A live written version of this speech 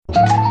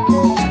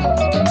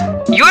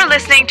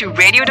listening to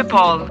Radio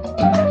DePaul.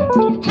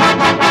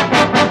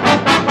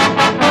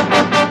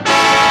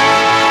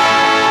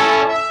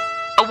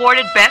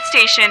 Awarded Best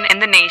Station in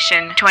the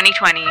Nation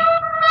 2020.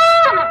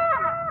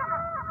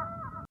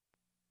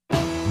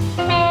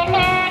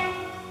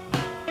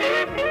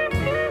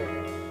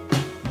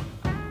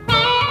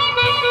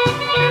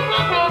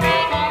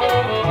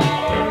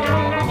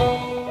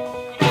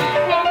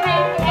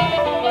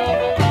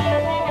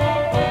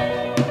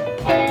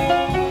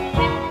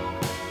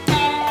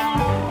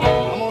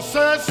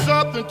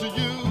 To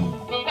you,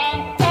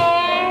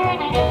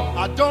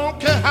 I don't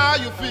care how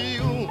you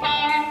feel.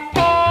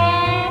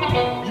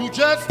 You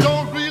just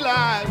don't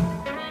realize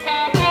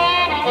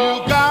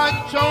you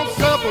got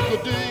yourself a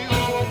good deal.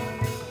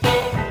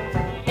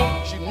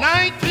 She's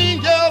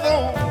 19 years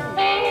old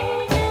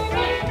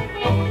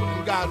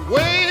and got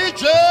way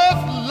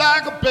just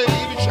like a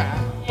baby child.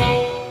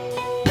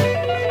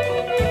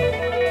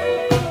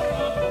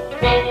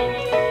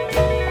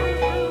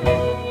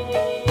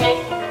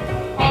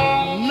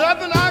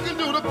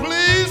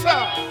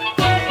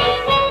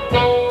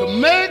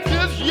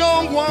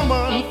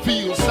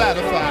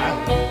 Satisfied.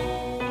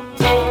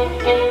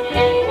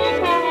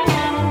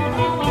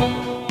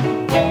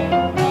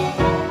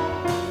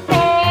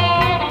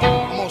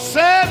 I'm gonna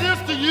say this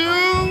to you.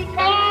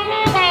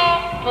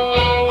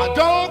 I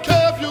don't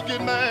care if you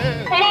get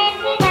mad.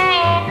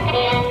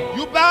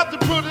 You about to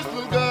put this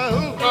little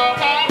girl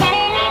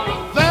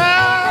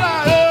that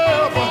I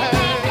ever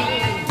had.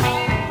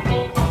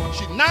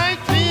 She's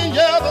 19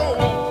 years old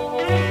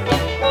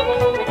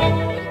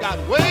and got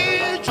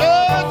way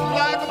just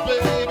like a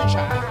baby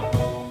child.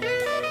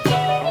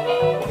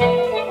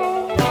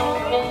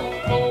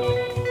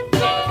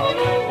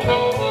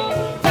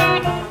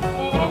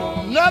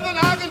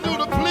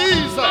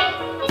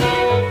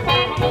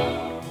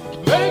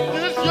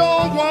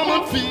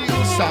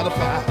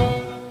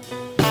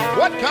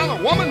 What kind of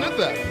woman is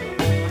that?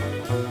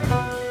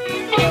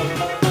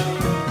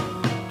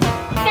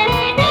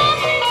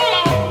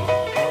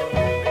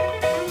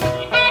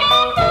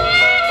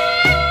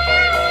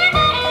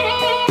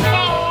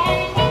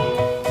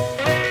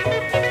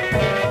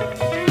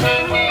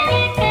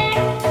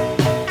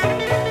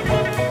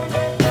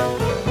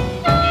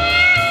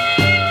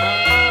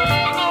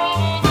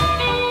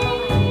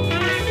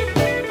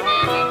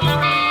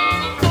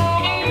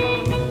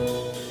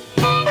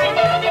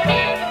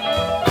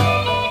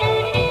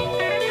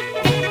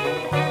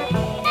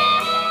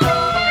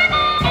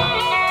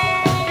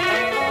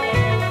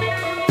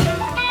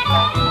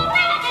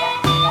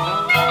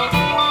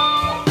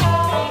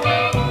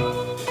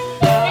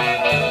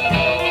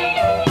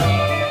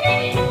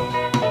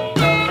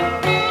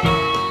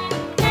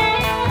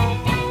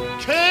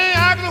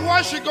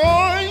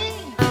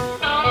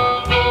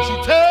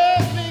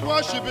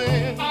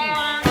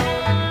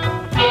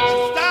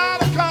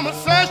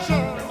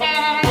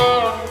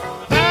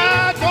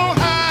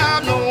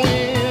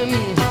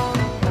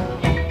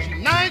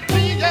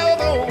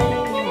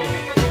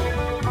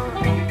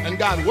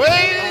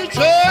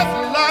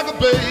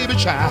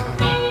 Child.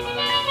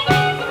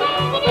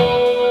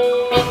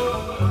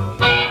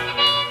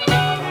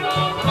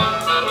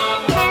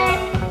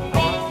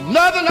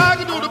 Nothing I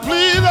can do to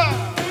please her.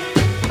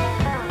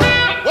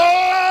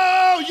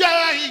 Whoa,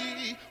 yeah,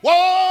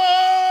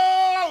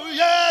 whoa,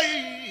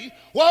 yeah,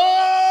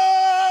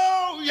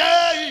 whoa,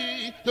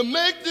 yeah, to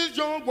make this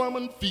young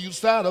woman feel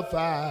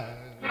satisfied.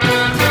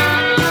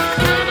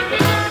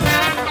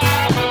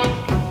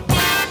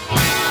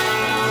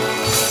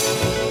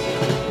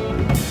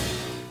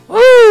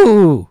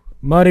 Ooh,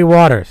 Muddy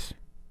Waters.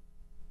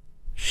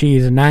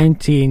 She's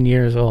 19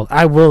 years old.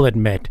 I will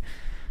admit,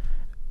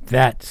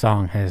 that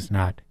song has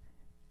not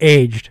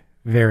aged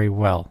very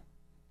well.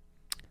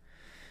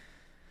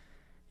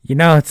 You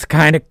know, it's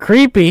kind of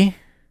creepy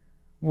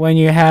when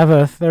you have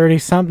a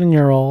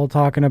 30-something-year-old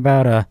talking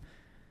about a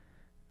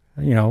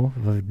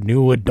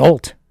new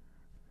adult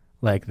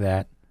like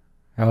that.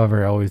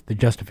 However, always the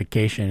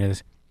justification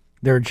is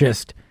they're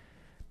just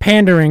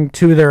pandering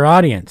to their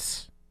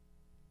audience,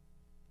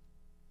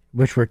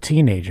 which were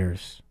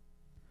teenagers.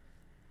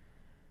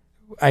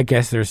 I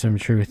guess there's some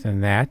truth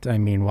in that. I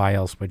mean, why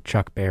else would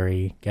Chuck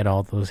Berry get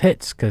all those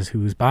hits? Because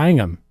who's buying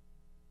them?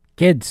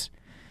 Kids.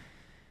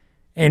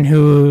 And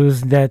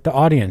who's that? The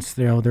audience.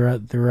 They're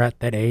at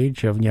that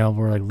age of,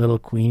 we're like Little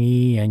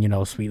Queenie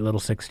and, Sweet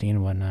Little 16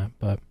 and whatnot.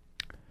 But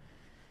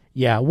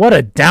yeah, what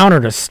a downer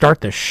to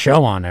start the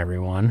show on,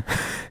 everyone.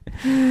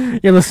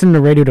 You're listening to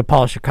Radio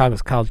DePaul,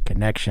 Chicago's College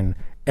Connection.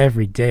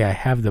 Every day I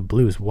have the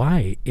blues.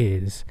 Why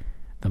is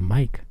the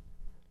mic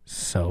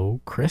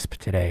so crisp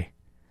today?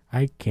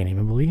 I can't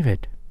even believe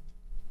it.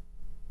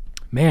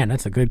 Man,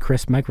 that's a good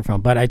crisp microphone.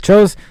 But I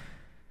chose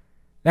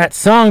that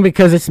song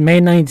because it's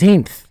May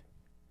 19th,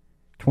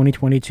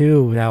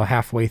 2022, now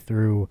halfway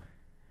through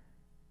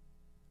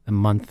the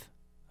month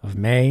of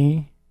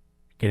May,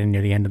 getting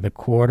near the end of the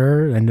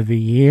quarter, end of the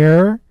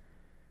year.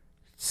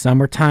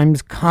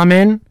 Summertime's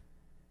coming,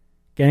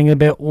 getting a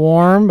bit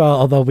warm,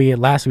 although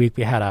last week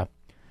we had a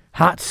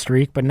hot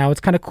streak, but now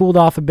it's kind of cooled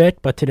off a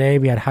bit. But today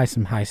we had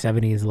some high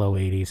 70s, low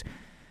 80s.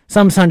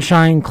 Some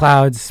sunshine,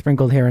 clouds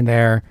sprinkled here and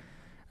there,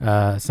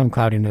 some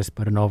cloudiness,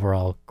 but an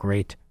overall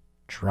great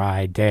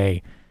dry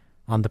day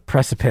on the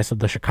precipice of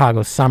the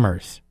Chicago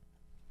summers.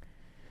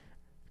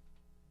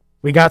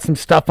 We got some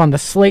stuff on the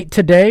slate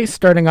today,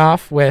 starting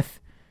off with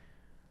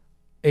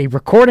a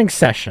recording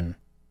session.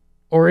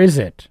 Or is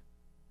it?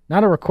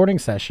 Not a recording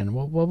session.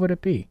 What would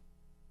it be?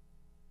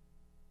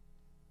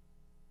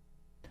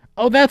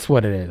 Oh, that's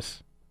what it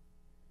is.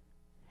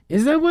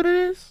 Is that what it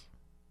is?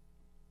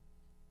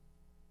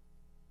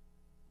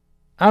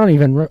 I don't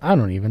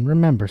even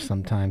remember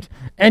sometimes.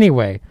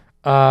 Anyway,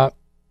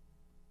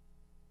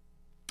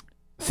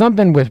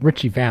 something with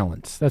Ritchie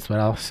Valens. That's what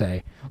I'll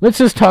say. Let's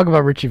just talk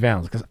about Ritchie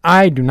Valens, because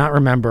I do not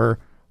remember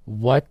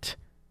what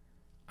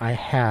I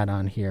had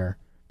on here,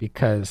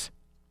 because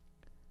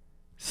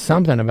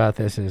something about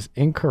this is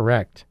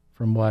incorrect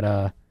from what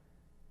I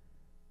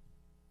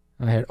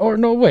had. Oh,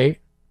 no, wait.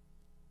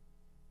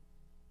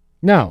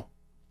 No.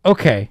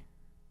 Okay.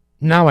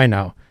 Now I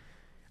know.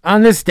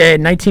 On this day,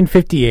 in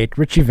 1958,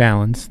 Ritchie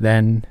Valens,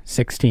 then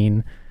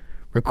 16,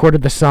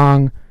 recorded the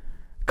song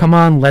Come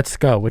On, Let's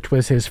Go, which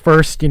was his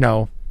first,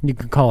 you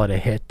could call it a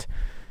hit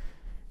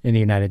in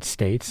the United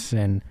States.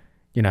 And,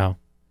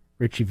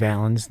 Ritchie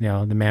Valens,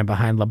 the man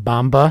behind La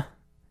Bamba,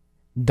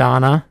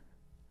 Donna.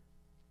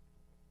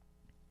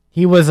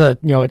 He was a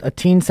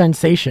teen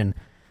sensation,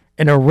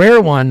 and a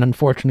rare one,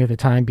 unfortunately, at the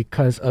time,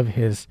 because of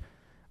his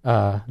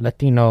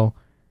Latino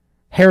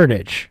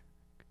heritage.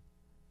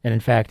 And in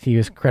fact, he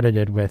was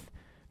credited with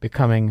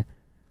becoming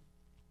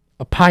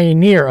a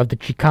pioneer of the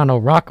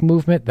Chicano rock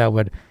movement that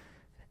would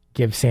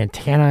give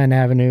Santana an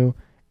avenue,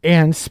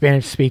 and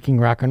Spanish-speaking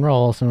rock and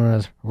roll, also known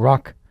as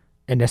rock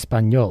en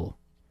español,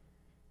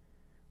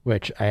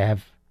 which I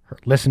have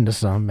listened to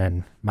some,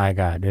 and my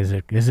God, is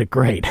it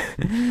great?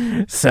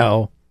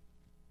 So,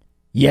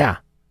 yeah,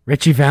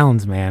 Ritchie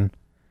Valens, man,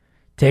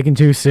 taken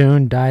too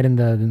soon, died in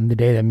the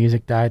day that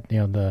music died.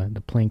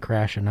 The plane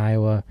crash in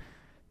Iowa.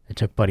 It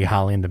took Buddy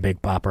Holly and the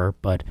Big Bopper,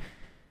 but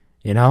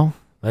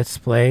let's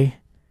play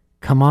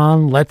 "Come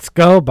On, Let's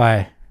Go"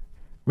 by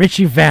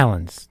Ritchie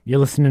Valens. You're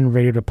listening to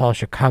Radio DePaul,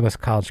 Chicago's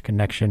College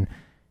Connection.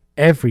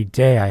 Every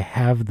day I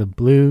have the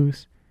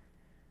blues.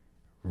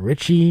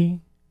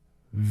 Ritchie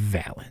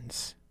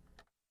Valens.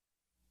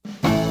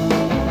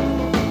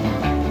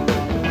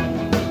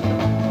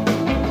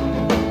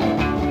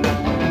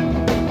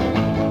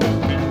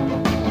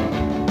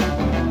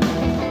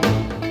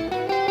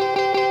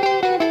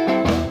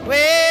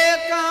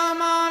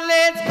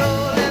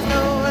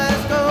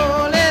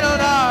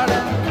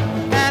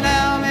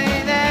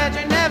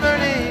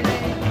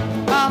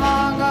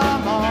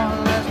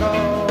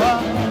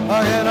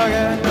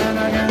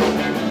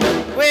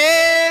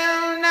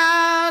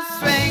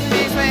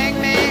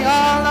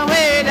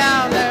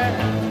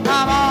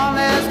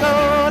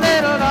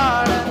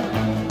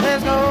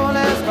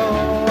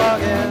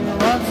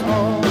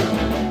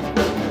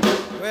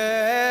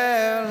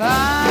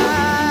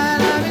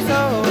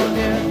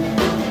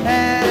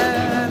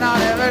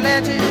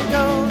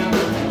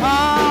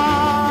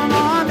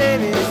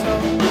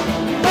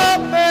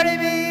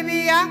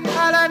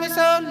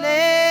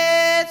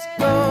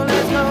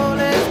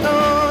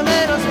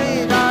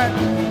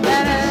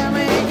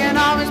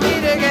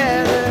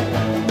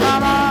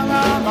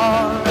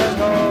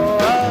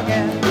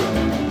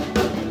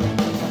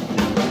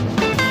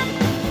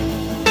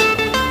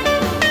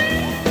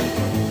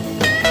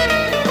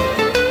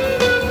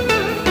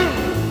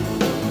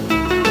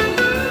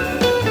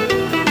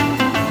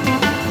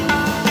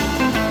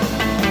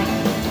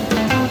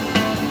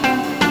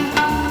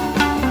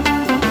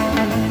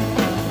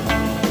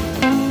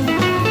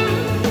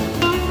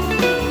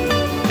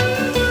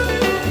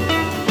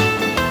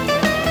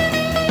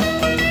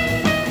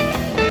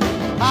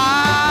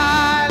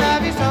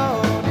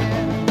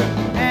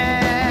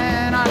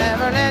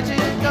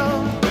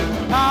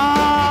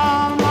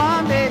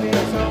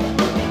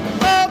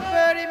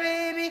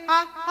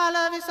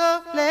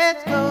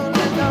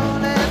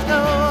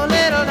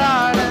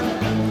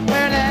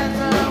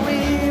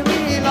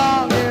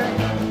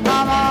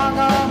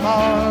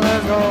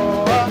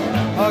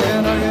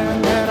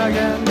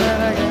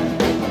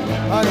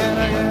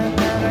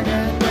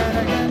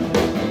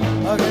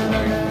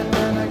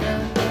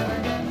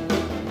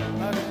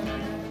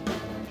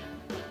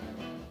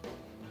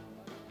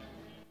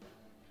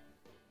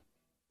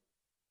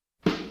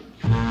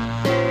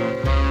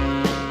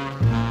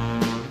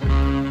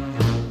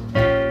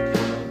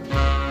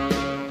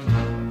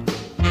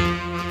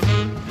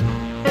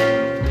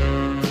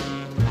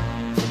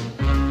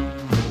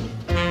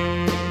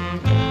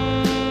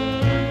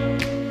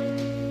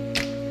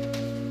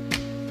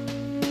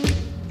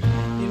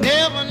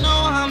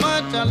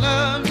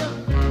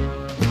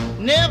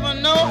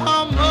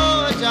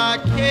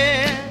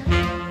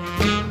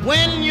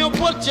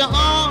 Put your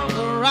arms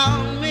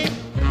around me.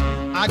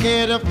 I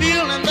get a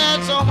feeling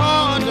that's so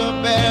hard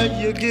to bear.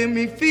 You give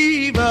me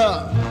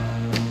fever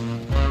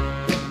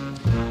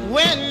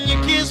when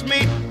you kiss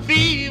me,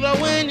 fever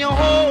when you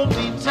hold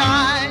me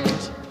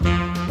tight.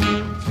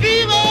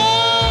 Fever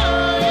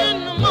in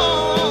the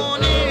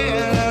morning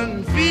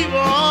and fever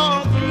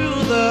all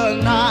through the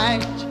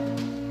night.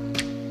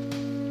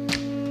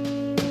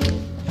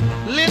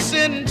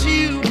 Listen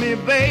to me,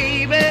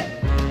 baby.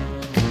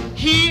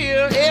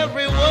 Hear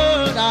every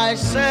word I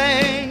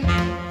say.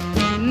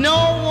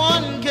 No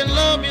one can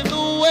love you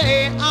the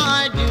way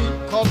I do,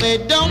 'cause they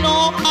don't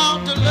know how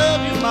to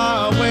love you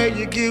my way.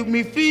 You give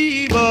me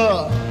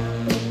fever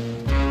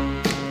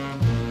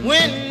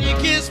when you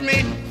kiss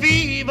me,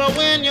 fever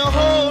when you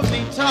hold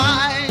me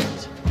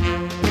tight.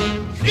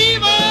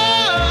 Fever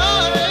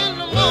in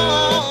the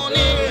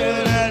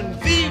morning and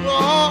fever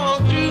all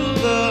through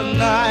the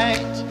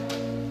night.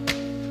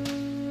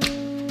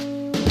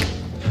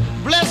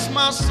 Bless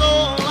my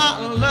soul, I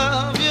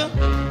love you.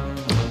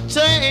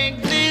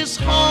 Take this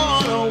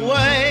heart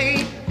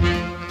away.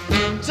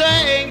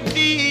 Take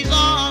these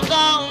arms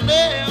I'll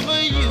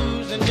never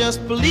use, and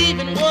just believe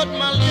in what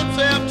my lips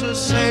have to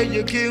say.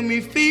 You give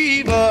me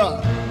fever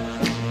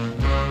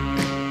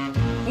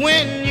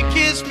when you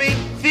kiss me,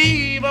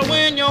 fever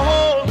when you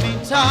hold me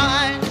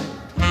tight.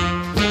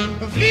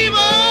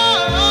 Fever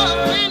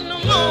in the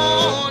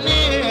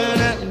morning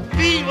and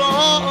fever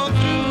all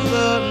through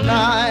the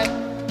night.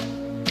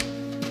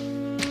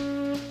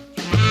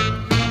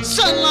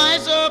 Sun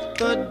lights up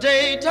the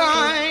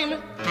daytime,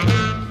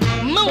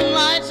 moon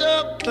lights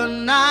up the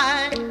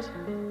night.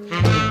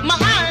 My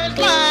eyes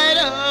light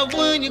up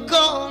when you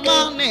call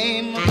my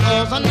name,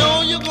 'cause I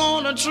know you're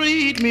gonna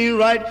treat me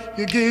right.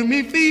 You give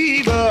me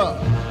fever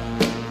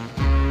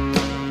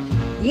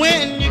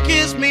when you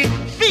kiss me,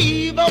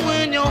 fever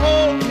when you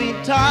hold me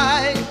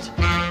tight.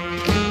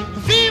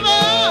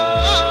 Fever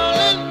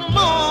in the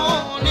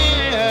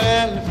morning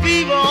and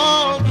fever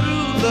all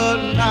through the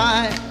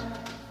night.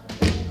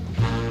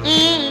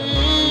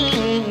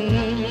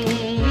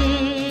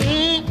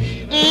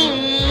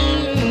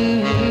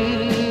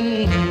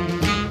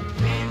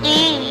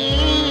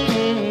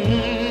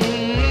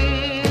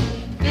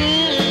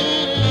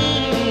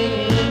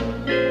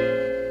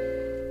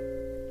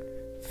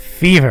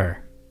 Fever.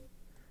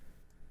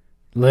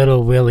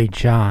 Little Willie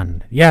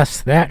John.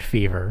 Yes, that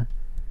Fever.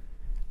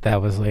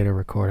 That was later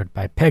recorded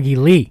by Peggy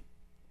Lee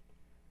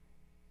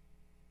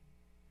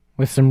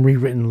with some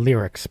rewritten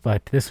lyrics,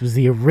 but this was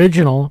the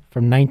original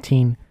from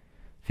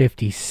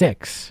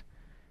 1956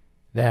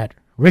 that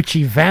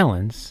Ritchie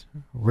Valens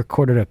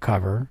recorded a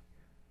cover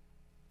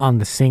on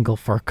the single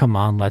for Come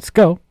On, Let's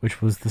Go,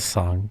 which was the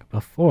song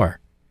before.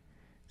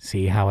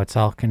 See how it's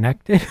all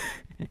connected?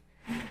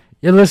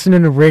 You're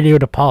listening to Radio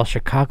DePaul,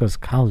 Chicago's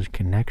College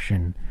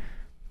Connection.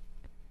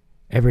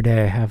 Every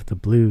day I have the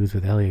blues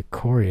with Elliott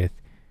Corrieth.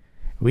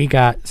 We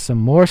got some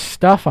more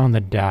stuff on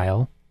the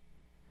dial,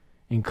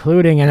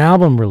 including an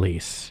album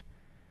release.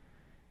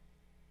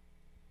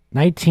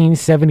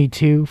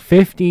 1972,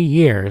 50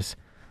 years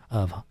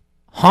of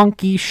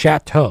Honky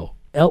Chateau,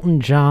 Elton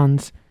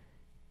John's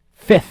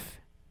fifth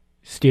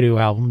studio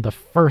album, the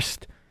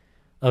first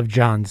of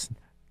John's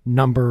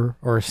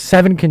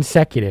 7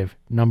 consecutive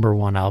number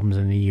one albums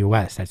in the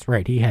U.S. That's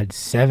right, he had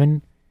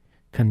 7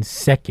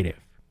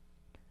 consecutive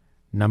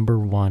number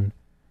one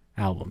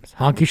albums.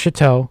 Honky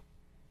Chateau,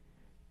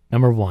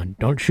 number 1.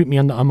 Don't Shoot Me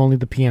on the I'm Only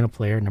the Piano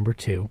Player, number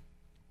 2.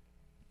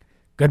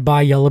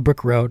 Goodbye Yellow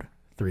Brick Road,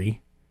 3.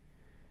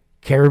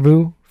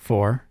 Caribou,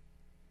 4.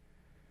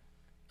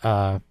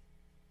 Oh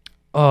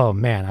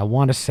man, I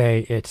want to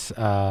say it's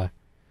Captain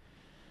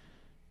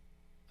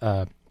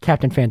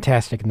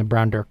Fantastic and the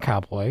Brown Dirt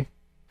Cowboy,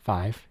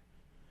 5.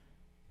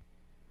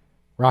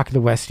 Rock of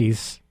the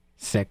Westies,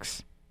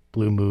 6.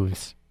 Blue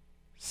Moves,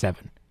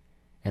 7.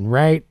 And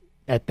right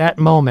at that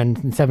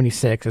moment in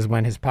 76 is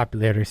when his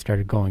popularity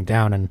started going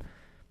down and,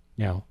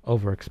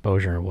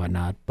 overexposure and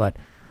whatnot. But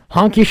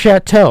Honky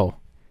Chateau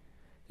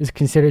is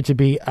considered to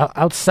be,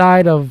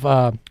 outside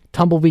of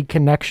Tumbleweed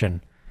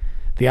Connection,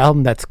 the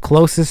album that's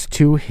closest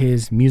to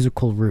his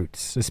musical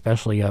roots,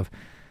 especially of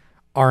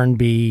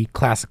R&B,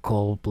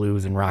 classical,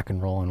 blues, and rock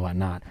and roll and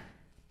whatnot.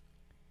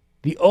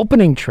 The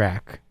opening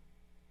track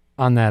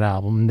on that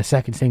album, the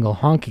second single,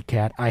 Honky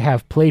Cat, I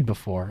have played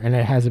before, and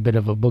it has a bit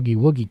of a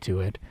boogie-woogie to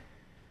it.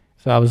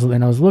 So I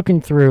was looking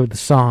through the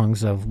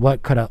songs of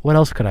what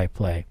else could I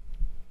play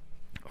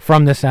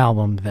from this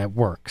album that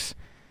works.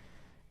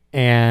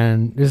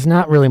 And there's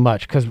not really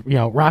much, because,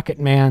 Rocket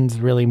Man's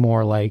really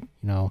more like,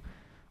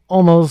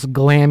 almost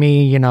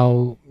glammy,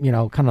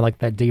 kind of like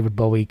that David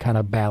Bowie kind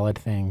of ballad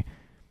thing.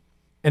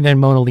 And then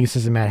Mona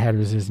Lisa's and Mad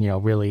Hatters is,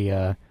 really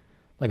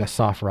like a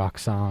soft rock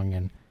song.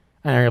 And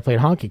I already played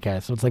Honky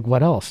Cat, so it's like,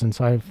 what else? And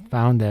so I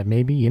found that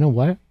maybe, you know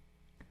what?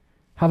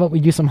 How about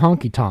we do some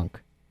honky tonk?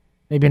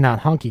 Maybe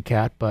not Honky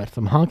Cat, but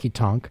some honky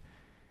tonk,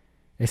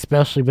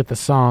 especially with the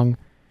song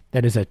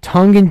that is a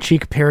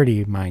tongue-in-cheek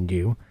parody, mind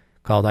you,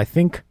 called I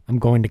Think I'm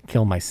Going to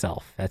Kill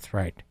Myself. That's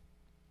right.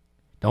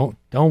 Don't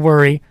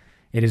worry.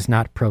 It is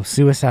not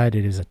pro-suicide.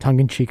 It is a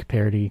tongue-in-cheek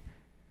parody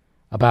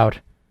about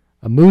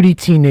a moody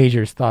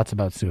teenager's thoughts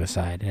about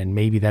suicide. And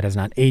maybe that has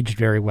not aged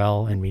very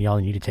well, and we all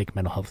need to take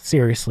mental health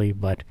seriously,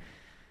 but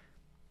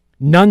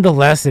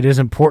nonetheless, it is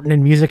important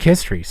in music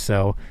history.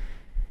 So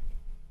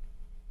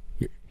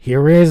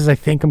here is I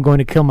Think I'm Going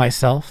to Kill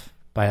Myself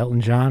by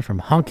Elton John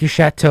from Honky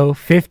Chateau,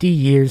 50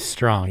 Years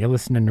Strong. You're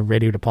listening to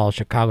Radio DePaul,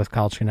 Chicago's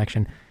College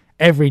Connection.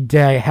 Every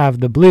day I have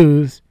the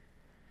blues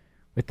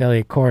with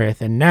Elliott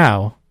Coreth. And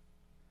now,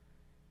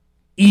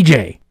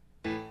 EJ.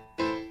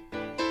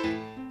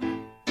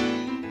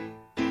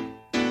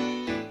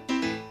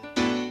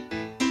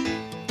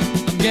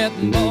 I'm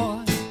getting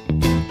bored,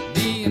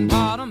 being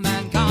part of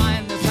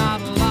mankind. There's not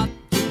a lot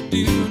to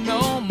do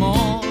no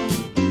more.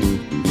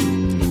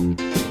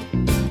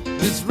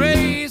 This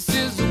race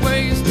is a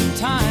waste of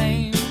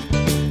time.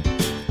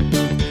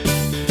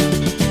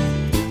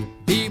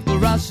 People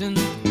rushing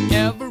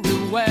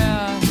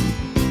everywhere,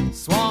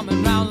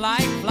 swarming round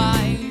like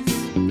flies.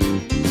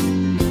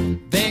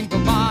 Think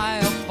I'll buy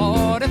a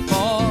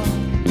 44,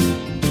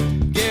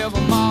 give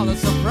them all a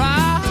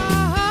surprise.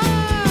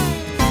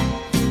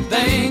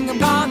 Think I'm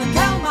gonna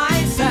kill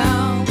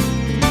myself,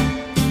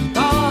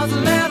 cause a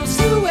little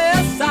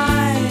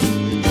suicide.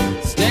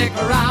 Stick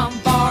around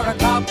for a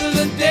couple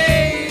of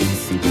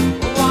days,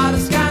 what a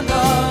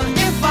scandal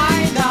if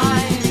I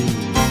die.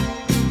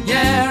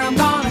 Yeah, I'm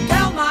gonna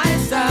kill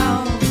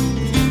myself,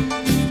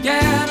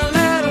 get a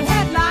little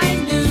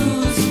headline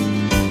news.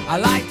 I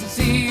like to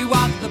see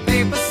what the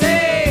papers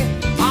say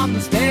on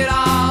the state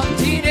of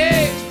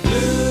teenage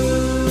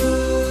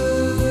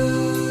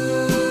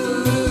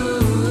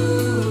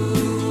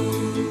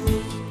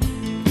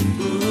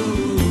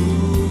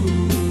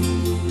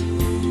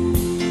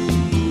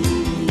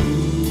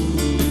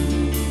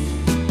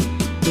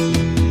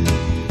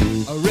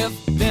a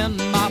rift in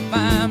my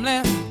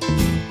family.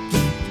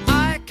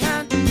 I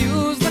can't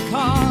use the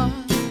car.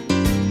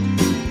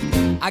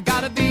 I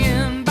gotta be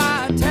in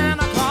by 10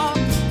 o'clock.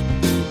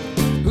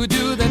 Who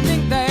do they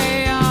think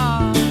they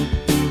are?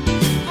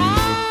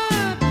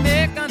 I'd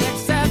make an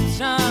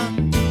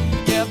exception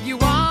if you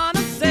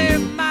wanna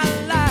save my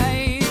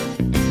life.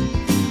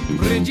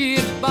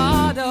 Bridget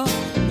Bardo,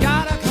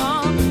 gotta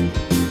come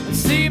and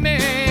see me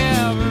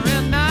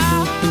every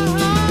night.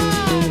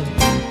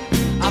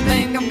 I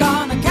think I'm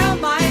gonna kill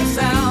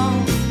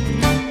myself,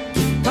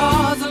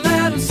 cause a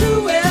little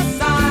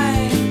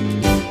suicide.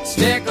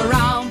 Stick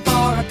around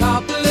for a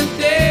couple of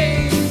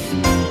days,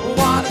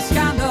 what a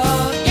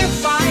scandal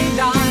if I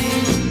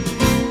die.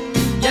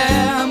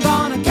 Yeah, I'm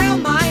gonna kill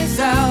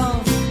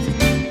myself,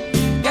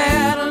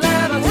 get a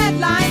little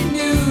headline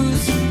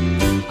news.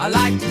 I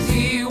like to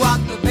see what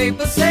the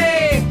papers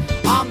say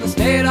on the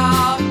state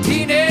of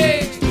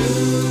teenage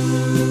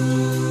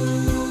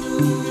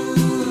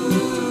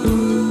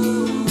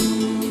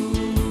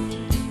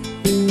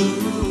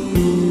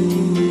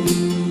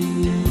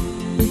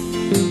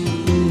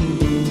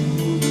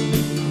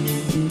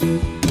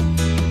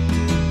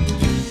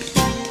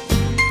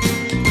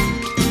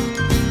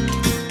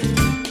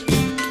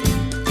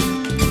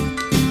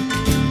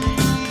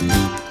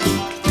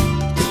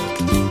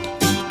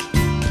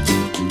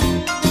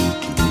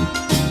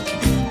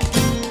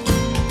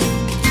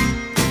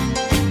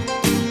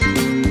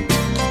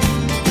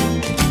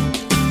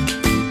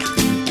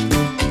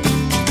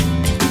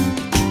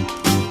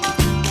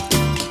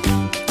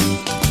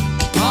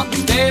on the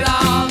state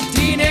of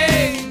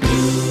teenage.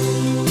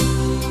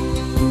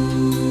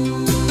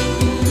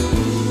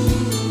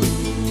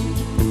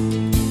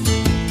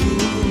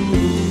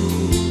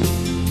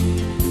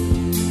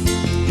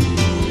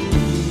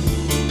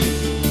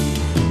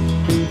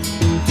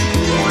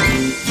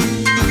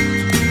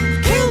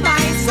 Kill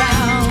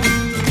myself,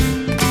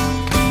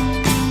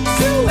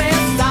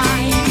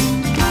 suicide.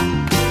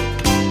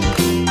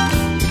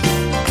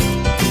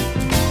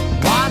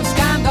 What a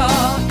scandal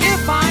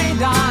if I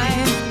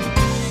die.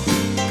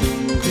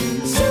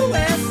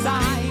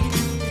 Suicide,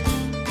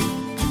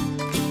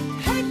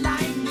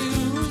 headline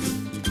news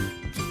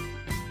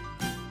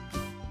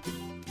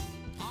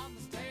on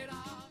the state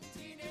of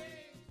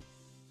teenage.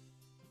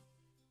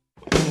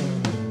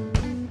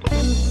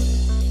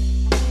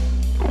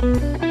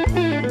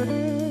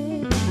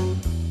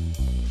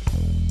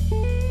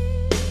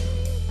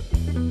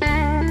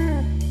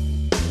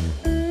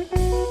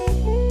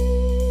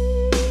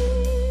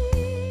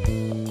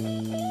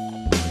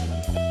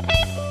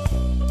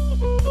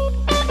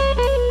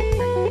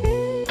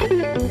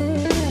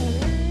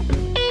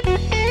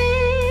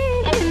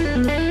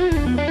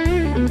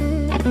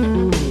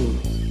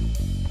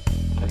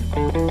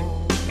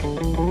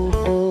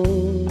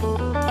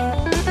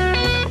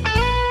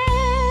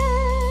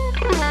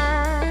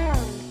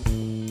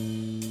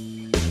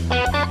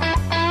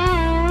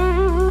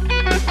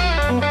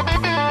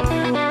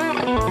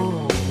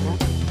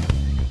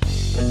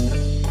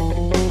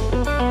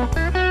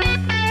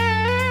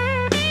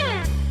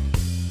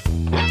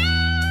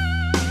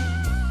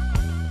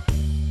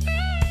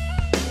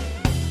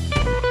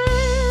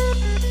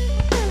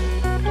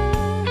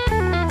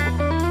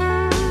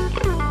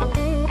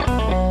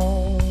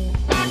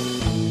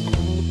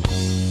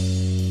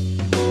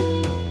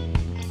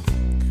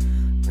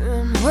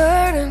 Been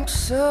waiting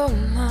so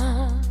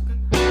long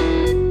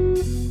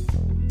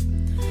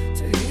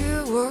to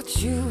hear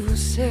what you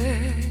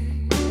say.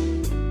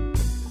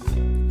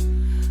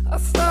 I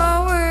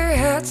thought we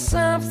had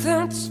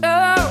something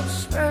so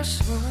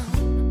special,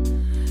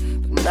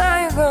 but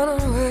now you're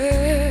gone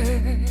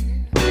away.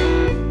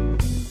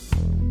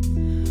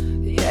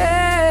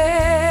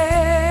 Yeah,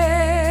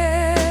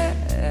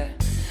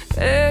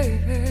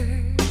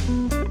 baby.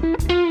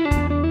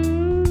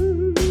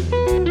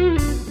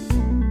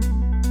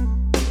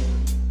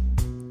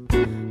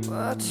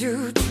 Why'd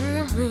you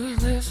treat me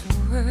this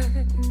way?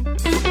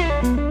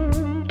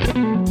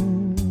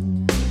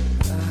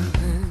 I've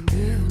been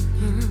giving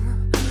you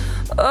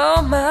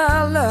all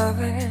my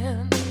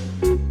loving.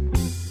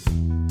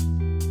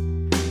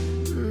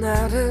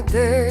 Now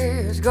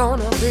today is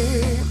gonna be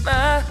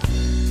my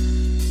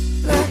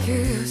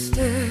luckiest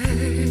day.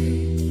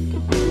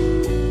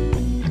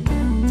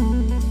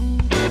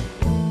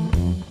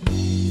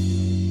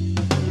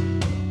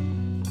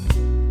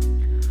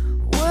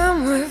 When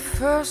we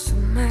first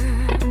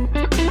met,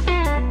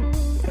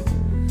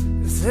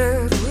 you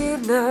said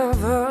we'd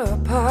never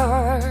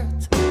apart.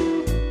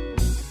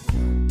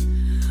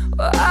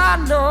 Well, I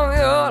know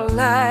you're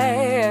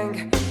lying,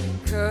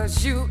 'cause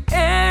you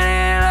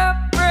ended up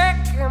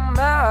breaking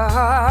my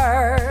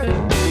heart.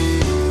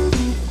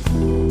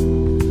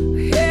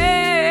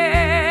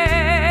 Yeah,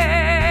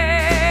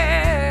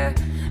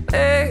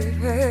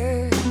 baby.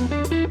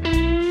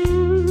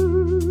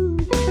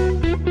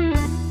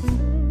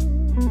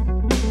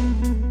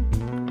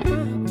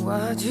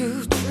 Why'd you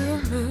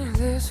treat me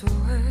this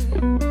way?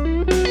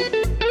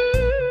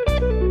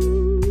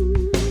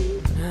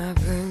 I've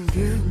been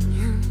giving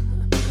you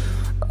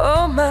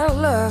all my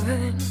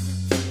loving.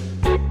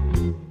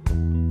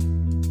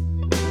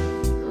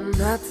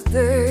 Not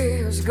today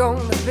is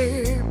gonna be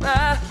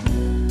my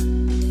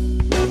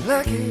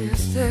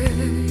luckiest day.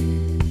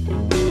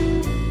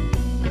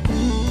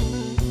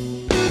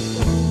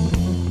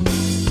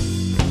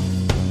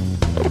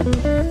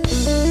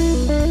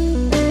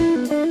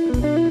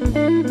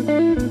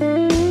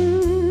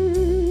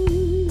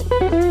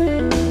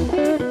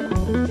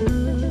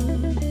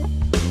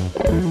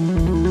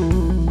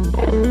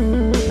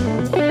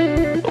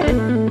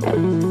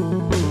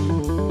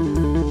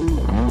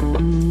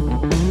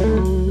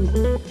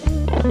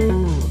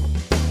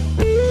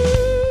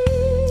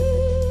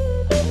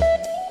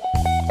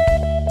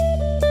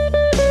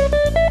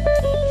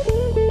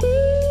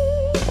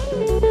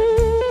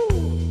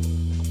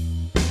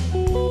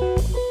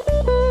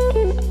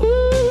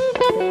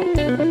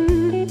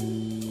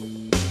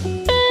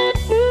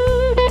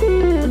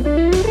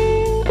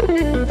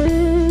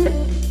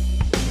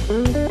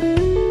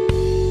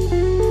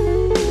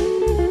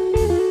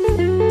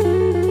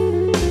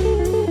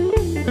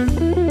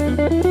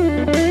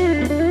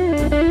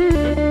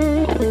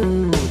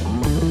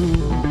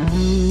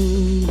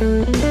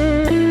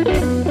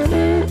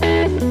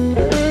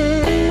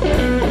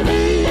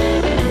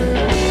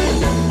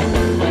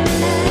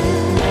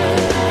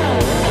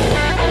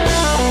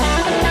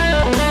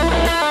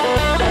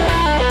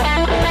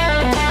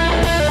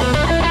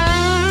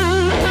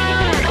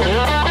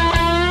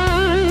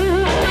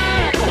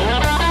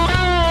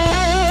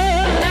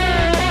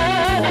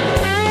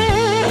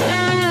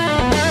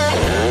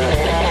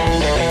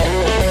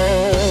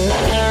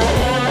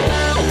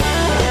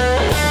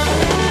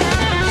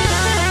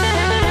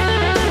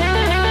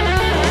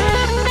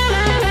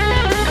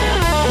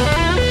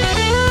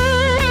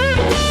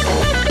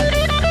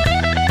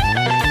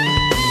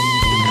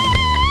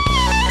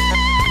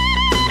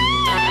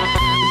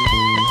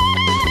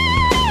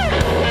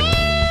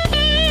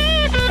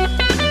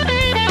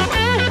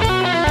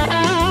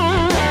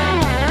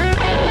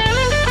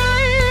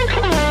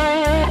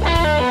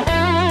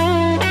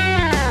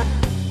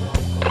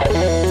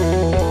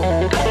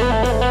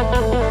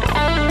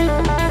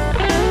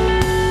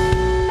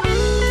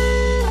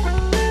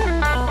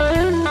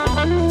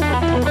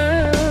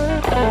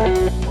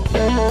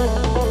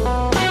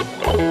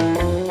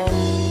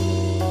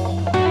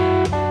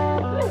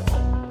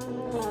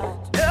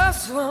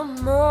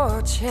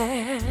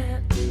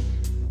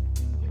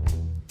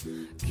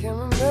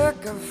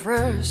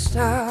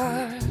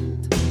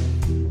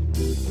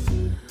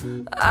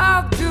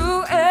 I'll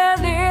do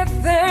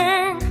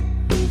anything,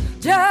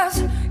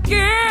 just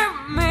give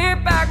me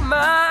back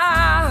my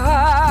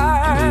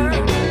heart.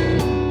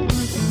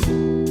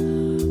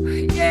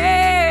 Yeah,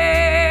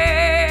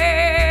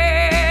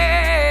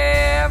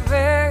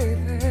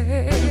 baby.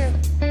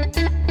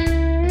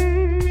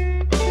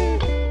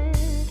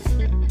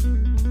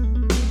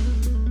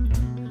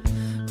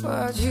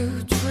 Why'd you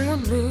treat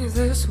me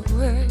this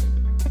way?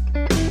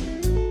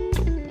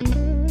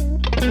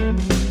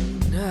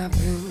 I've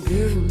been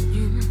giving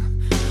you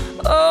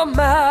all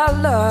my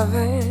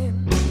loving.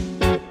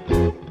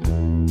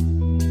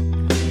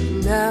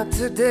 Now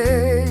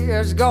today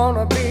is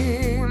gonna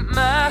be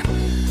my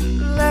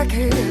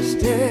luckiest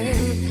day.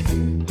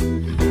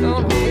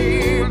 Gonna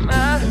be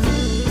my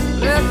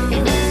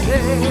luckiest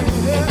day.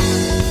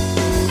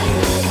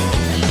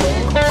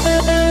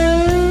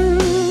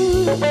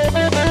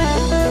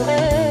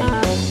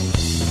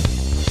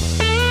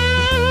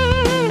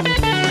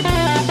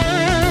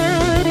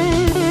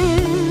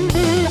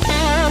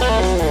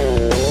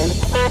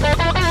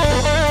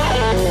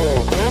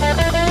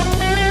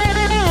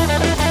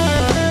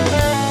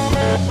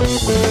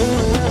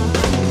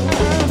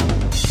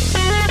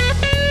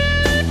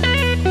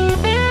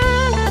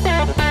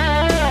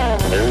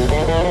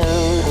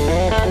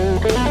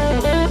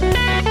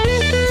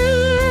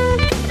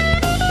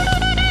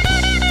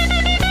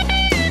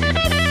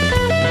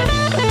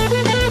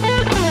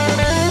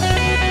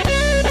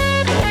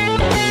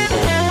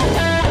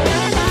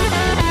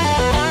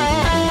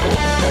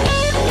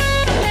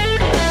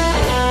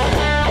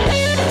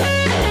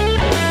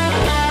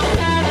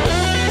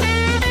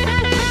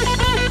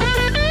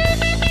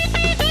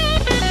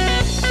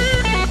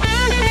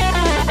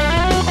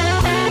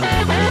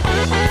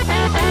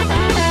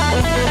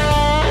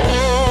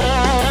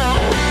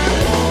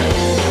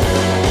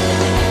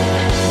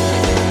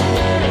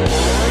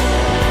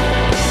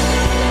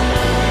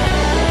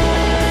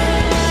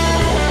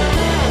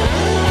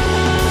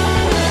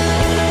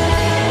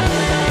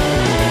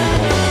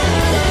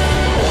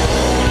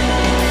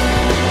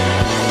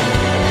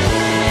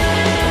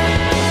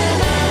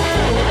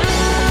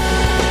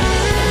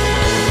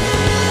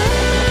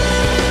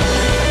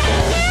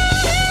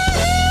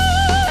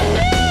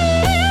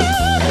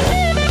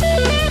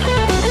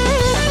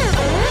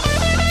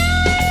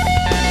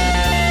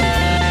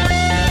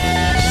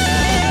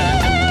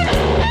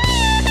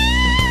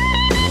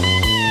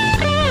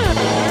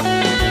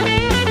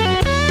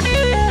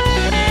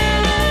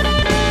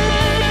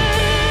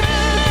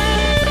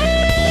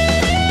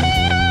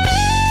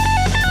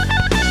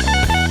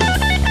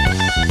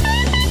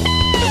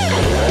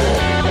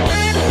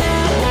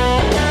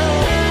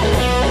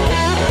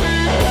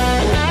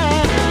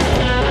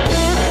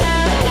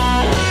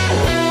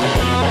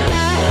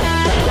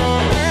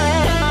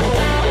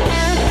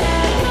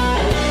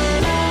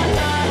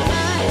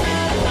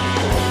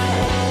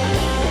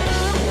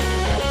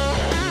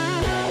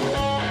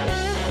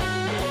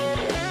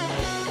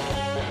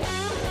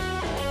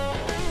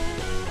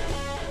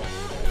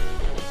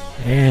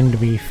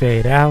 me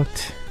fade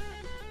out.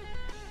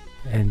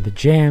 And the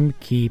jam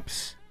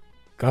keeps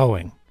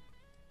going.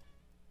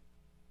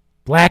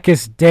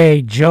 Blackest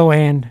Day,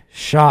 Joanne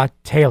Shaw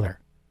Taylor.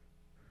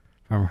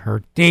 From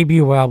her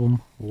debut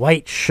album,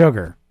 White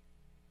Sugar.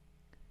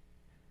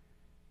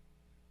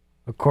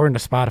 According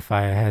to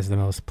Spotify, it has the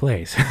most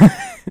plays.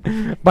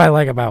 By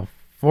like about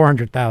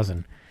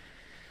 400,000.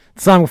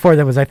 The song before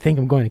that was I Think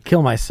I'm Going to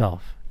Kill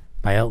Myself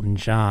by Elton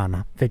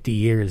John. 50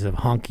 Years of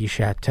Honky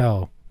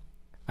Chateau.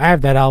 I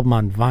have that album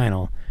on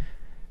vinyl.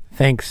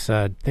 Thanks,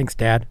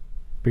 Dad.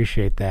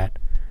 Appreciate that.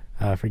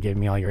 For giving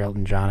me all your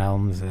Elton John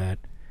albums that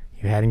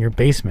you had in your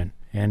basement.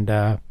 And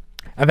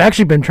I've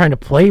actually been trying to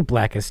play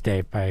Blackest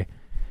Day by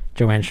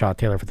Joanne Shaw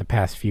Taylor for the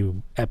past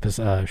few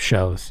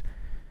shows.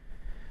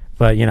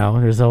 But,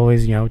 there's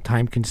always,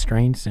 time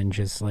constraints and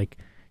just like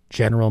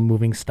general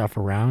moving stuff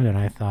around. And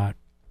I thought,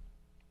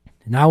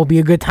 now will be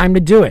a good time to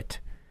do it.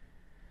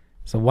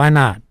 So why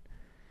not?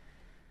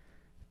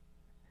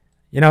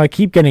 I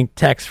keep getting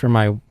texts from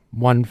my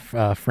one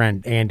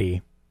friend,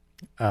 Andy,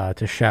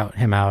 to shout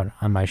him out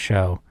on my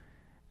show.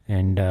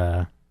 And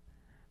and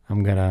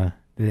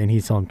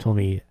he told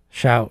me,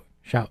 shout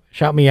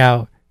me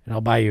out and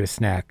I'll buy you a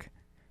snack.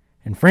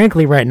 And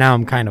frankly, right now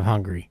I'm kind of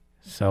hungry.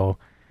 So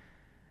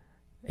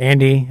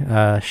Andy,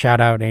 shout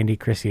out Andy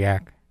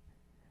Krisiak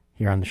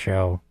here on the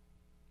show.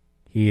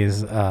 He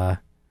is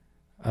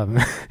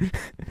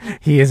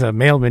he is a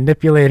male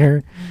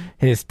manipulator.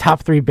 His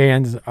top 3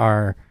 bands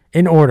are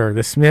in order: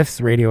 The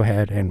Smiths,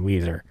 Radiohead, and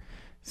Weezer.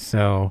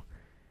 So,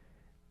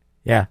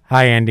 yeah,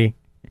 hi Andy,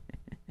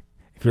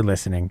 if you're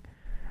listening.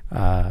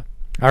 All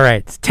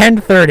right, it's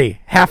 10:30,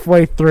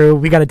 halfway through.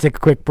 We got to take a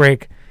quick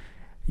break.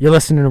 You're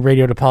listening to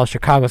Radio DePaul,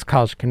 Chicago's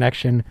College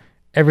Connection.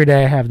 Every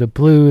day I have the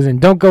blues,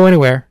 and don't go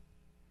anywhere,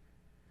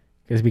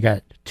 because we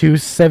got 2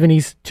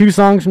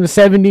 songs from the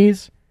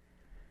 70s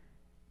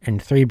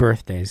and 3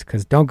 birthdays.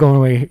 Because don't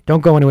go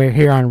anywhere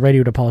here on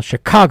Radio DePaul,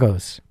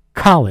 Chicago's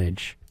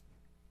College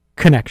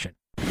Connection.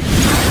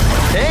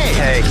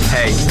 Hey,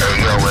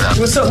 yo, what up?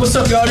 What's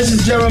up, y'all? This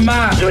is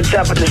Jeremiah. What's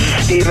up? This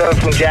is Steve-O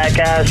from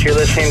Jackass. You're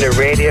listening to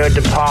Radio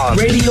DePaul.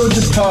 Radio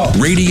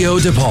DePaul. Radio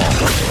DePaul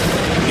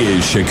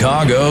is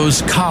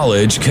Chicago's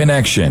College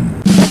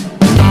Connection.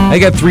 I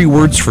got 3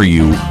 words for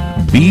you: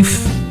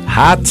 beef,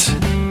 hot,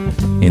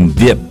 and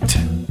dipped.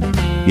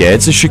 Yeah,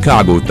 it's a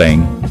Chicago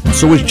thing. And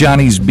so is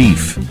Johnny's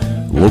Beef,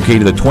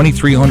 located at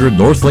 2300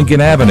 North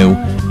Lincoln Avenue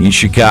in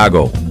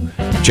Chicago.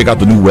 Check out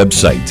the new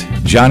website,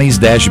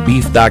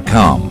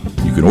 johnnys-beef.com.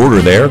 You can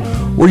order there,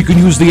 or you can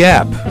use the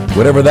app,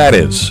 whatever that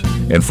is.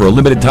 And for a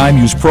limited time,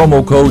 use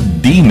promo code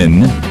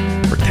DEMON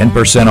for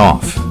 10%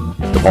 off.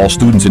 DePaul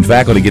students and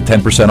faculty get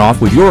 10%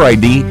 off with your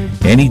ID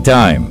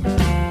anytime.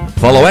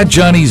 Follow at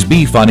Johnny's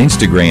Beef on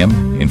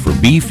Instagram, and for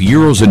beef,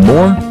 gyros, and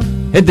more,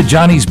 head to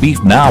Johnny's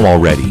Beef now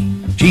already.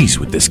 Jeez,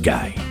 with this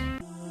guy.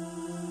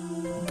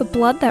 The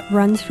blood that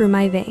runs through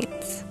my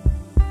veins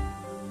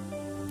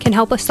can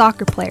help a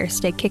soccer player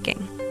stay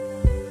kicking.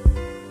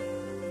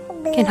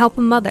 Can help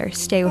a mother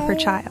stay with her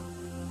child.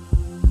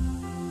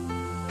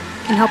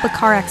 Can help a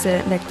car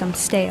accident victim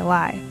stay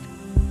alive.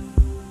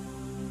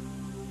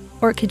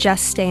 Or it could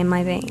just stay in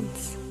my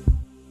veins.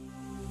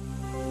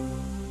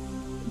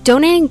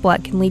 Donating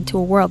blood can lead to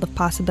a world of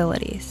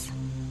possibilities.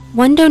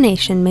 One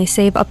donation may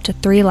save up to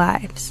 3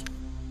 lives.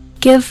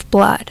 Give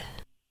blood.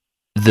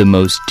 The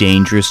most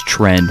dangerous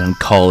trend on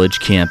college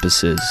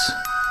campuses.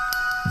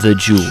 The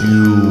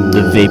Juul.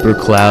 The vapor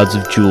clouds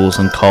of Juuls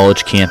on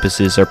college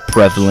campuses are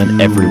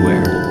prevalent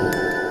everywhere.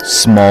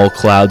 Small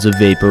clouds of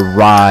vapor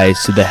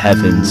rise to the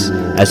heavens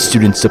as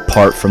students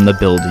depart from the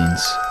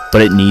buildings.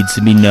 But it needs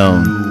to be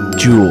known,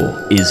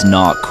 Juul is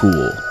not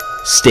cool.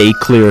 Stay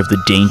clear of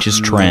the dangerous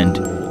trend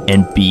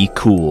and be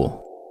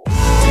cool.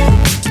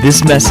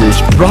 This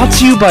message brought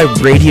to you by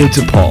Radio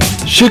DePaul,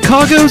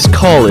 Chicago's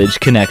College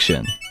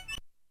Connection.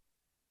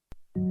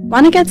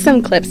 Want to get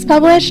some clips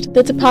published?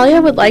 The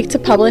DePaulia would like to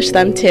publish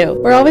them too.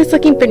 We're always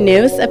looking for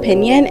news,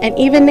 opinion, and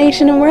even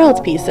nation and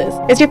world pieces.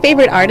 Is your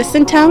favorite artist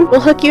in town?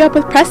 We'll hook you up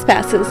with press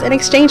passes in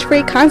exchange for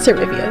a concert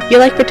review. You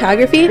like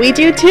photography? We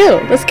do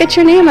too. Let's get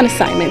your name on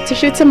assignment to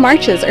shoot some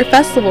marches or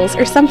festivals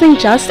or something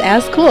just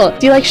as cool.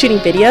 Do you like shooting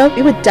video?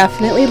 We would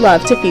definitely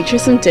love to feature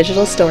some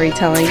digital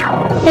storytelling.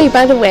 Hey,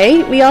 by the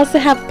way, we also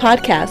have a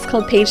podcast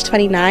called Page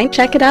 29.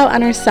 Check it out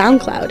on our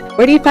SoundCloud.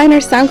 Where do you find our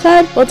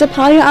SoundCloud? Well,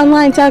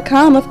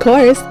 DePauliaOnline.com, of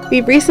course.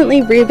 We've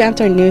recently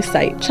revamped our news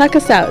site. Check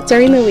us out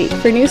during the week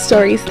for news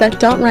stories that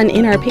don't run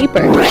in our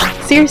paper.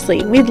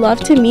 Seriously, we'd love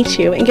to meet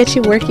you and get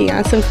you working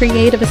on some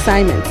creative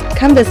assignments.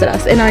 Come visit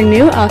us in our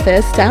new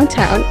office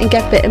downtown and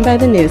get bitten by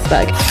the news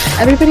bug.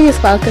 Everybody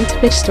is welcome to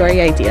pitch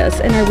story ideas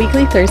in our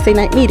weekly Thursday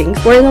night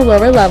meetings. We're in the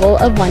lower level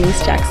of 1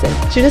 East Jackson.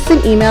 Shoot us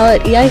an email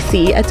at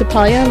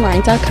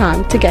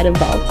eic@DePauliaOnline.com to get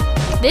involved.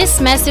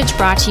 This message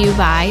brought to you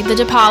by the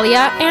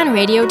DePaulia and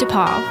Radio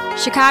DePaul,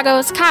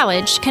 Chicago's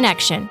College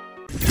Connection.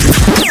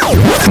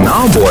 And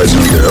now, boys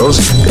and girls,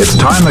 it's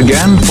time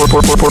again for...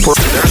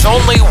 There's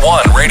only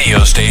one radio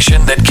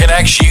station that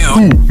connects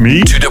you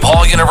to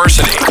DePaul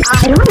University.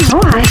 I don't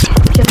know, I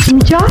just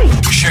enjoy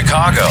it.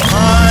 Chicago.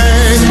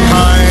 My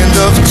kind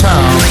of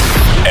town.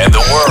 And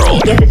the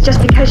world. Yes, it's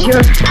just because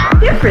you're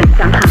different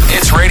somehow.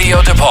 It's Radio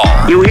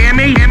DePaul. You hear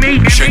me?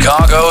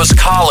 Chicago's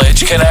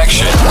College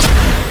Connection.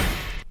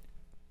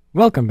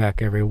 Welcome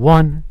back,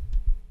 everyone,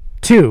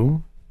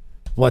 to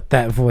What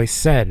That Voice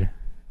Said,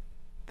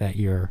 that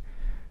your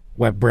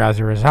web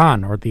browser is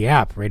on, or the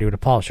app, Radio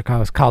DePaul,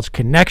 Chicago's College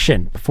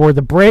Connection. Before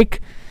the break,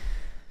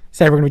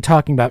 said we're going to be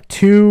talking about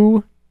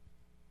two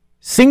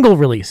single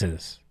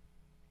releases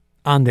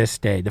on this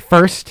day. The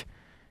first,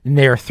 and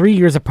they are 3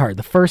 years apart.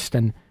 The first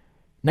in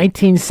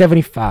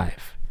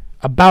 1975,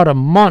 about a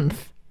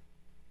month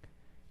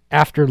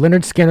after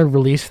Lynyrd Skynyrd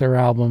released their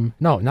album.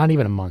 No, not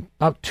even a month.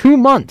 About 2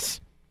 months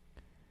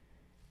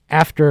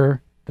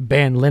after the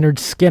band Lynyrd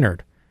Skynyrd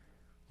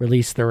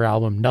released their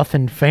album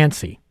Nothing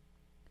Fancy.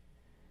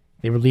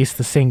 They released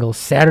the single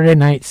Saturday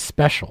Night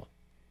Special,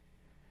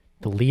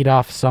 the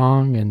lead-off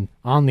song and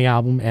on the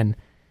album, and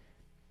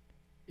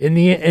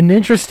an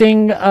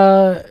interesting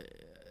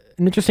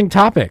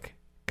topic,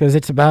 because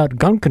it's about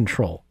gun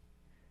control.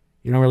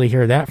 You don't really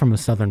hear that from a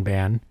Southern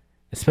band,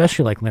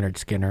 especially like Lynyrd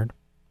Skynyrd,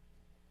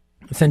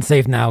 since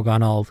they've now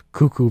gone all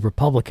cuckoo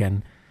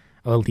Republican,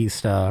 or at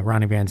least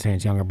Ronnie Van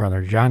Zant's younger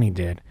brother Johnny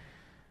did.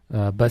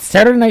 But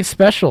Saturday Night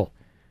Special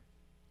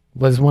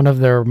was one of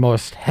their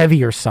most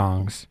heavier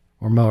songs,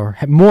 or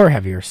more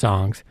heavier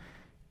songs,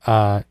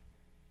 and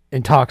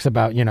talks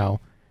about,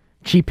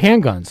 cheap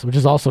handguns, which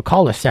is also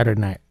called a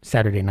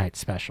Saturday Night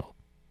Special.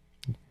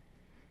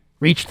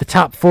 Reached the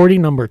top 40,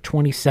 number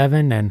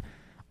 27, and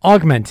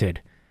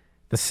augmented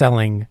the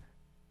selling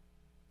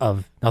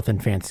of Nothing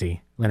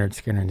Fancy, Lynyrd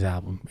Skynyrd's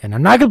album. And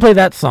I'm not going to play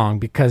that song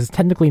because it's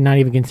technically not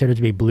even considered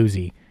to be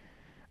bluesy.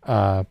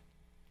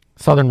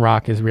 Southern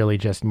rock is really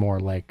just more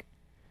like,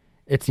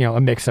 it's, a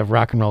mix of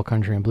rock and roll,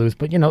 country, and blues.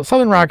 But,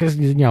 Southern rock is,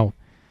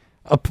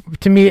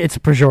 to me, it's a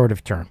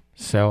pejorative term.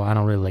 So I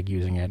don't really like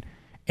using it.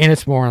 And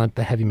it's more on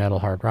the heavy metal,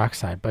 hard rock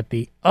side. But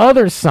the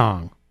other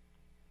song,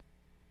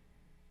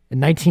 in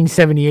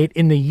 1978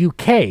 in the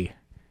UK,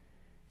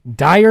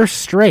 Dire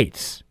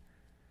Straits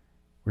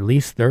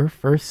released their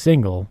first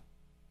single,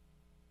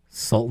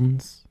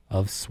 Sultans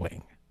of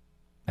Swing.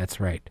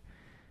 That's right.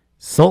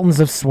 Sultans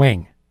of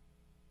Swing.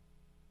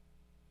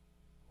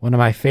 One of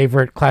my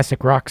favorite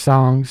classic rock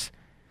songs.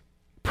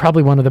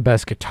 Probably one of the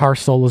best guitar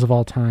solos of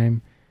all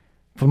time.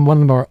 From one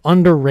of the more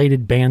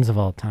underrated bands of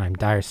all time,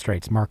 Dire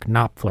Straits, Mark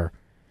Knopfler,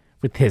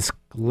 with his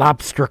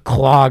lobster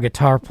claw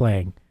guitar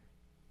playing.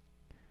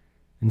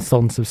 And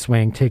Sultans of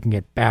Swing taking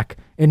it back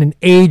in an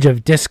age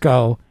of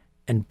disco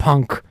and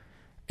punk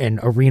and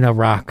arena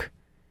rock.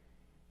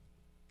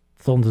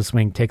 Sultans of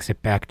Swing takes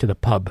it back to the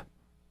pub,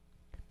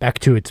 back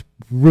to its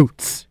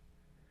roots,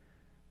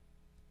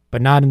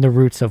 but not in the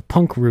roots of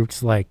punk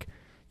roots like,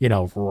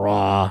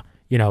 raw,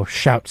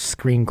 shout,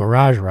 scream,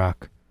 garage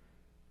rock,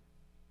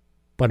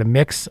 but a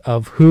mix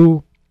of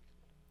who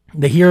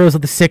the heroes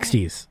of the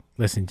 60s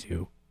listened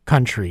to: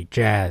 country,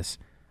 jazz,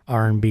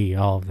 R&B,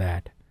 all of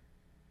that.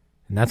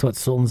 And that's what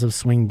Sultans of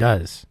Swing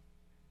does.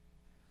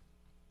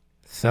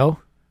 So,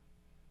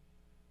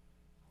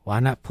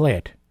 why not play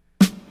it?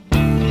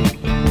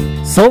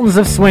 Sultans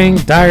of Swing,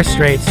 Dire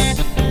Straits.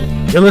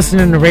 You're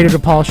listening to Radio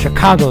DePaul,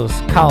 Chicago's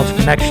College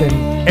Connection.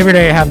 Every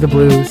day I have the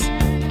blues.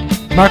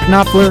 Mark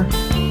Knopfler,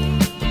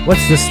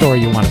 what's the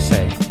story you want to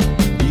say?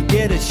 You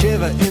get a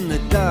shiver in the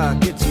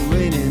dark, it's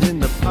raining in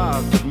the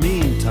park, but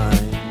meantime,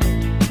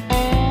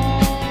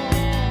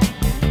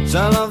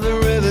 sound of the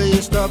river,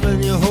 you stop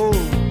and you hold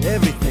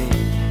everything.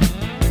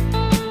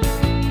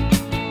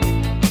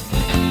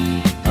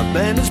 A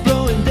band is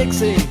blowing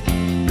Dixie,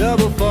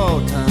 double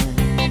fall time.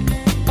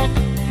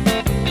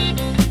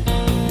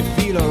 You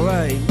feel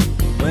alright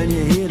when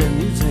you hear the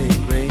music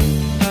ring.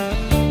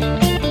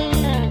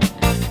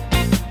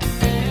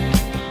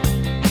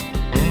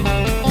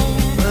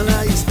 Well,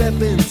 now you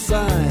step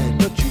inside,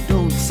 but you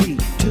don't see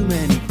too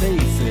many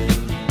faces.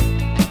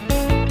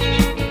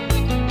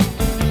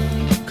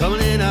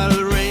 Coming in out of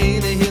the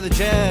rain, they hear the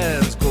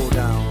jazz go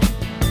down.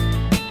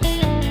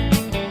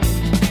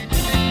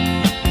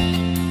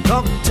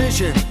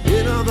 Competition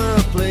in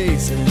other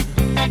places,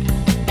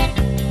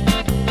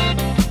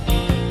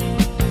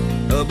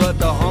 but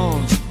the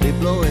horns, they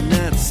blowing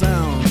that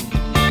sound.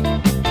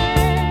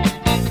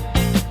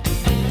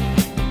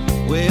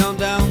 Way on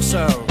down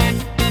south,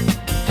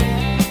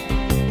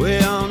 way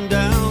on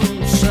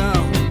down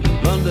south,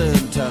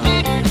 London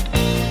town.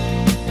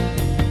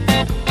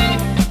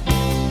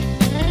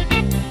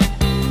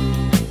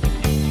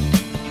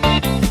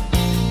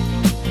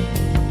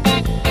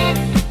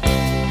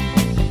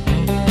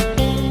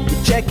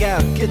 Check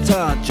out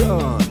Guitar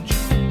George,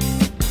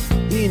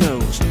 he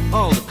knows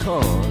all the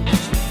chords.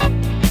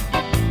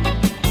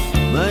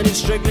 But it's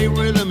strictly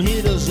rhythm,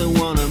 he doesn't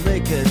want to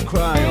make it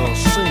cry or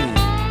sing.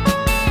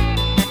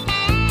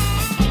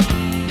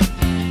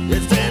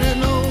 If then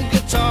an old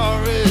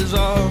guitar is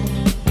all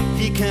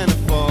he can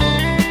afford,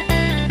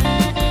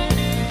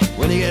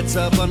 gets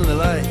up under the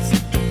lights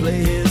to play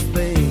his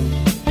thing.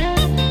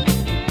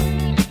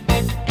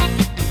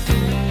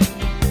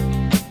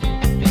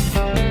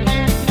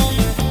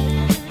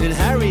 And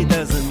Harry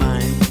doesn't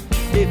mind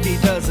if he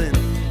doesn't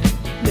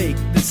make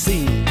the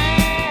scene.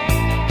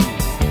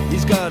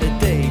 He's got a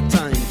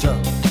daytime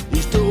job,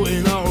 he's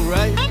doing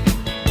alright.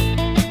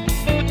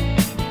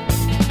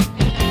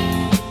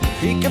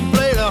 He can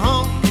play the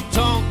honky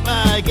tonk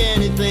like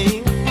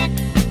anything,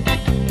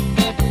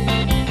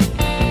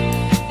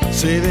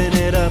 saving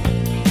it up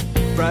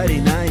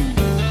Friday night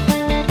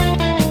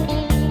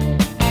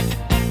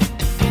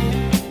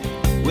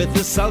with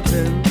the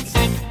Sultans,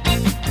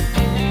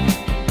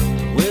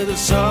 with the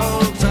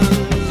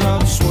Sultans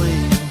of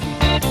Swing.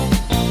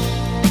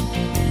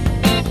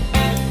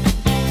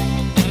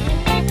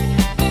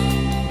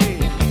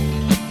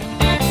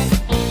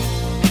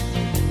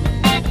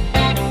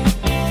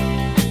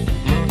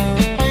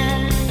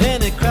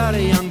 And a crowd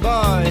of young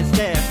boys,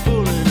 they're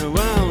fooling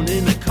around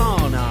in the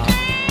corner,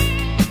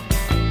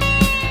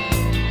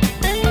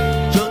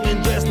 drunk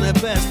and dressed in their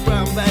best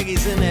brown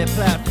baggies in their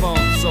platform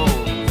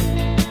soles.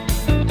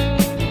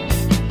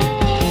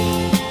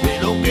 They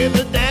don't give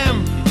a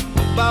damn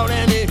about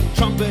any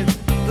trumpet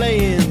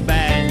playing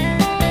band.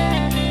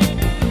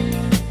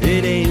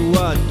 It ain't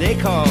what they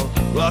call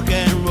rock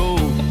and roll.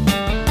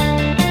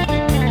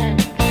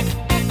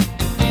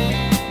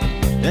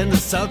 And the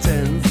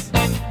Sultans,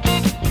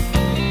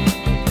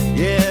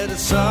 yeah, the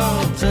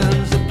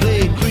Sultans, they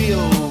play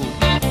Creole.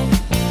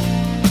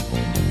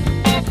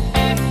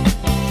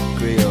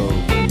 Creole.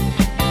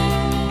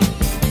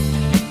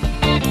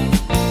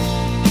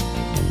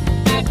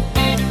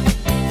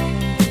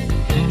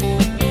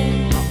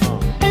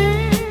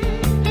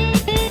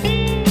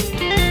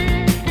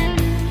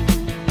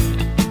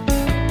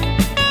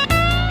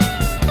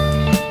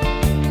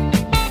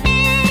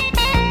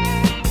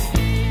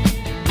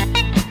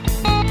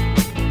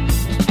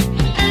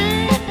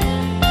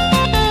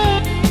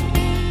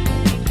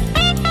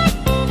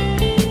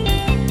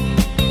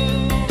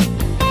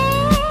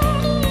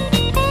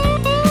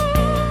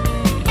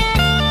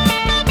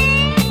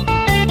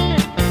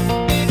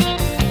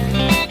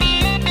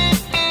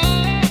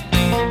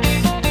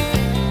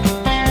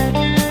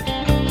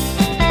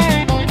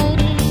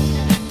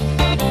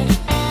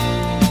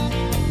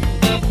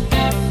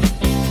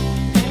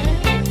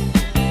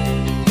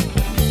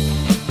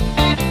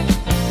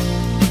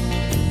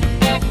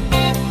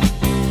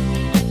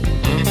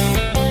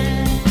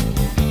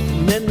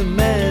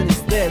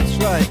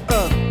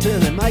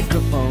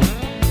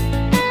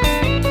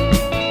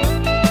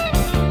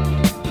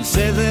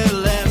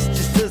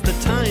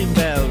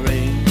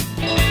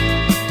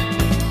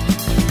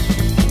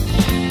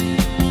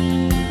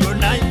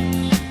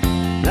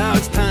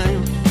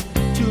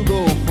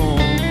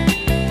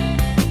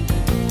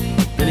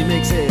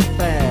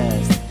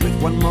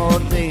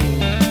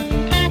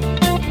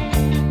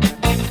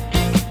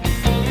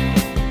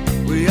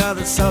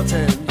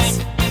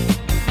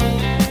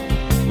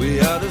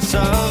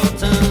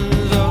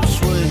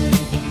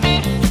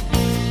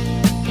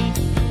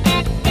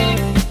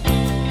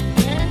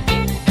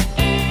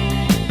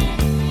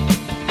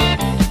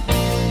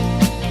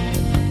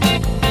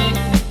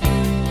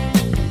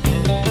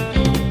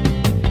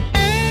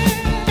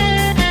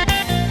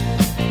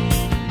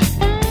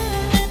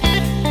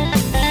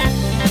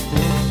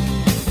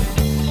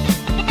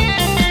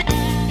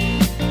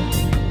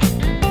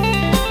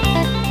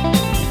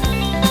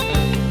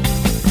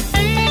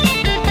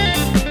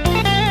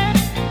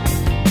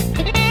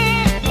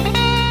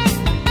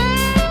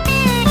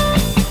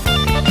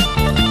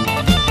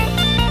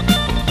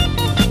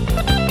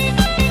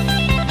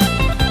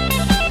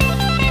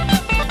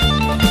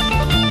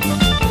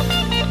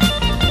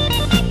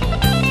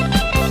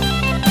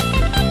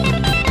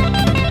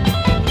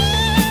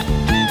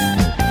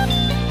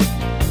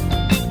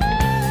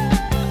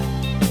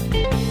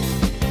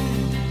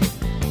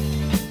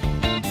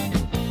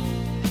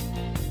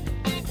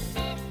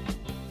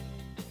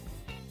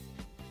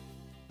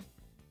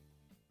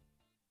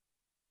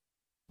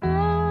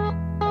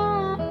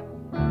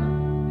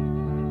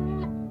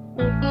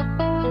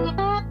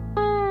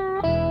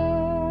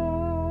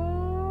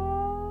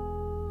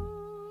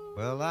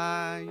 Well,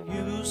 I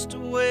used to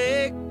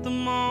wake the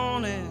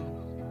morning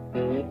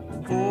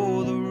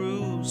before the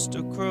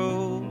rooster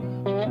crowed,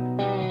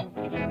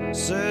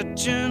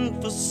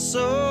 searching for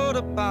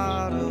soda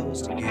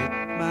bottles to get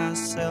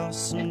myself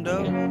some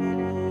dough.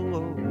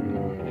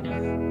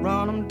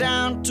 Run 'em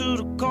down to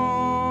the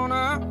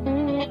corner,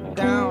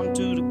 down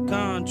to the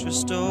country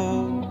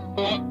store,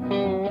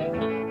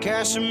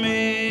 cash 'em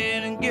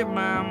in and give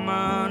my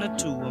money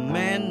to a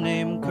man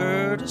named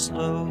Curtis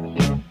Lowe.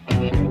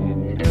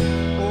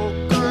 Old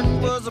Kurt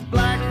was a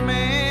black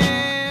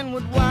man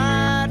with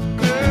white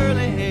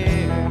curly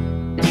hair.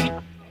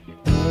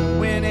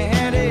 When he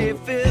had a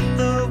fifth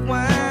of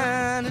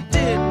wine, he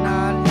did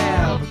not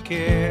have a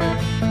care.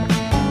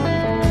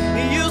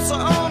 He used to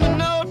own a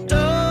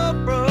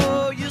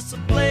no-dobro, used to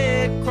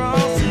play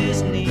across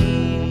his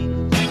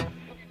knees.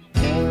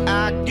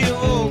 I give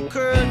old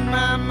Kurt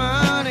my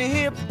money,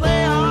 he'll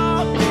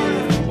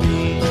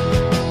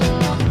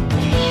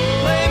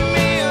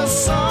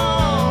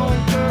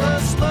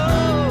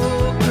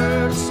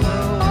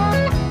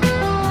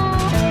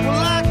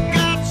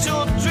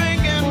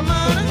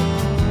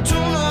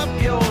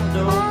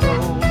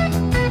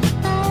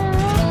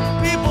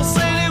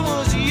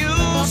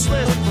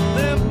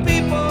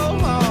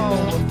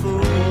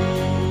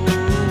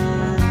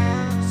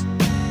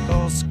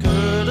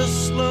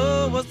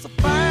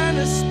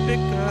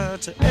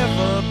to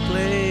ever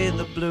play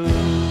the blues.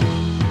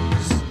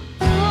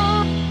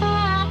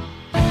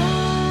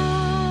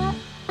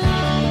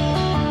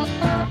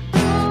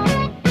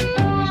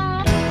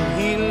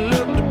 He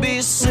looked to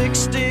be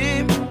 60,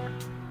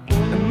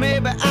 and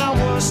maybe I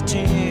was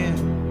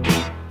 10.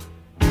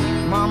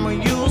 Mama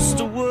used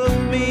to work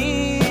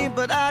me,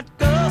 but I'd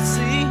go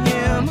see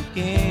him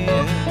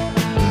again.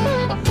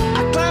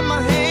 I clap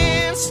my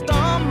hands,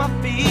 stomp my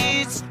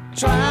feet,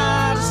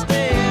 try to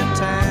stay in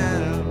town.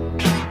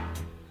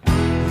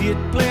 He'd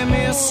play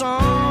me a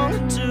song or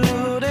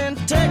two, then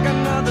take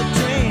another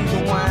drink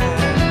of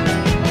wine.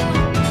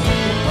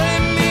 He'd play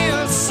me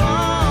a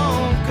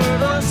song,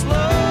 Curtis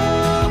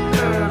Lowe,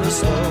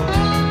 Curtis Lowe.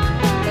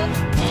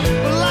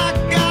 Well, I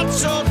got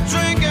your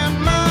drinking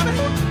money,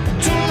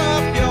 tune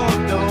up your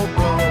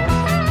dobro.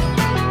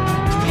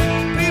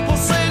 People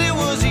said it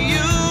was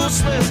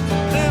useless,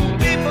 then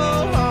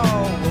people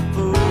all were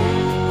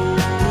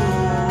fools.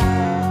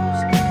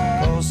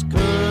 'Cause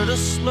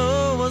Curtis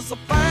Lowe was the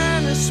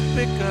finest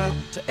picker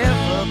to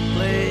ever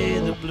play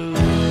the blues.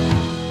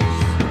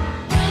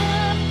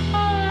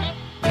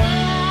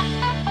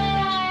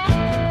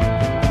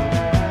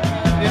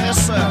 Yes,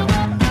 sir.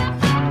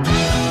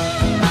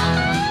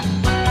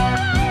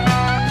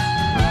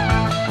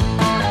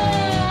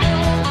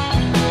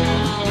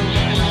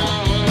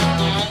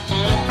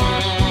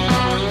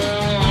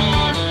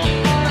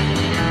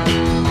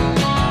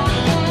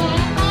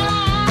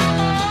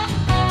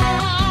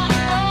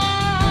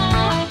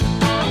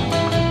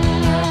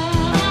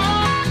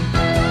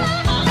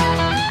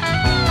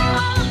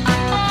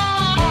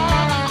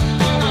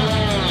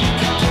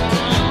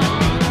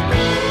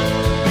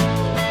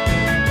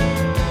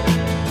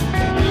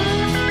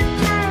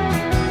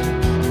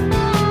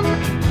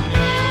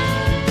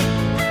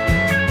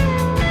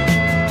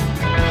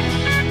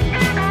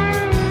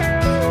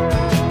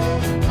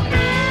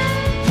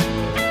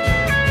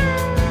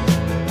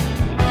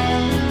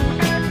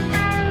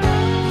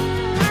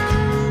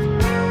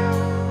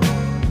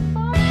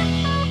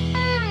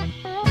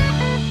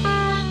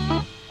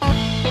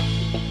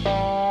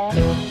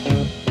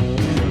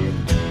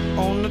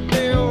 On the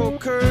day old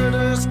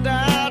Curtis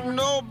died,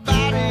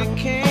 nobody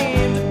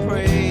came to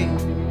pray.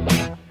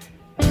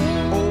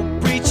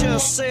 Old preacher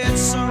said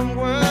some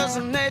words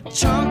and they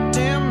chunked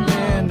him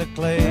in the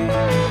clay.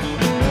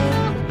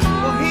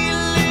 Well, he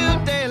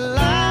lived a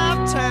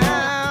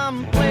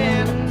lifetime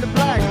playing the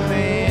black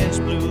man's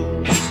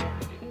blues.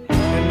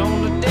 And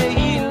on the day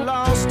he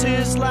lost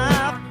his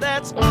life,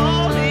 that's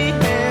all he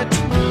had to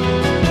do.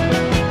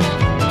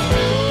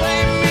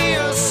 Play me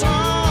a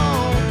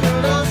song,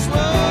 Curtis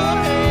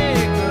Lowe, hey,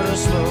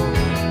 Curtis Lowe.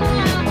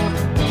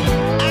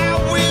 I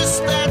wish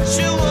that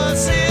you was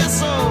here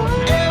so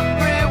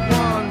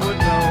everyone would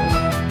know.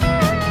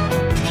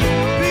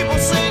 People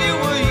said you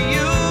were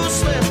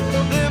useless,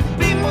 then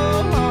people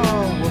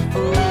all were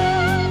fools.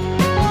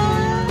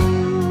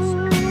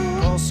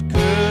 'Cause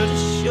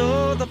Curtis,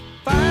 you're the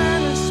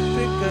finest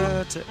picker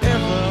to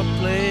ever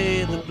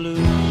play the blues.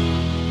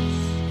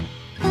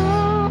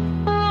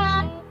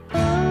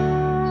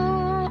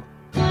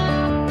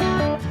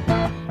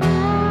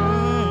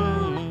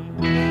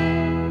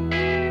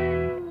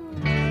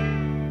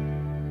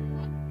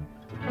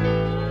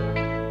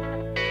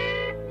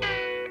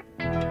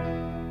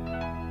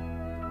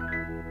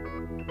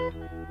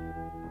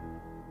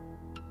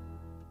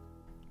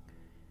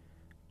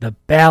 The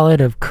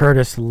Ballad of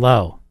Curtis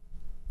Lowe,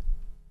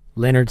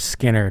 Lynyrd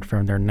Skynyrd,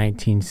 from their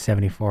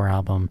 1974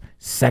 album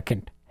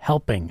Second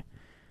Helping.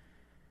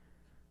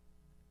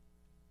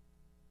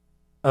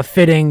 A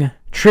fitting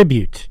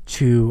tribute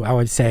to, I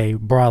would say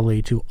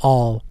broadly, to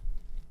all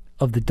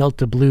of the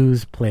Delta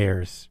blues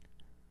players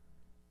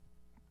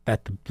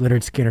that the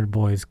Lynyrd Skynyrd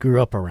boys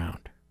grew up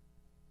around,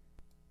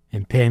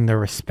 and paying their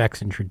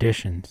respects and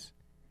traditions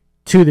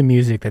to the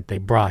music that they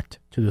brought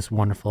to this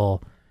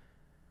wonderful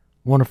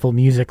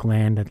music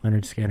land that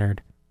Lynyrd Skynyrd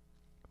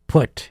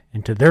put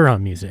into their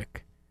own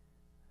music.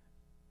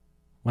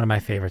 One of my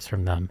favorites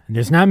from them. And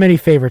there's not many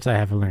favorites I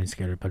have of Lynyrd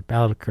Skynyrd, but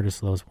Ballad of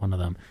Curtis Lowe is one of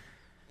them.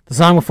 The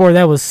song before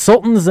that was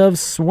Sultans of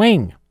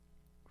Swing,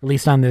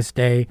 released on this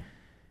day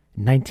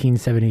in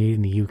 1978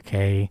 in the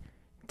UK,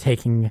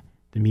 taking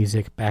the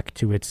music back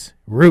to its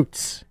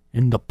roots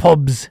in the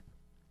pubs.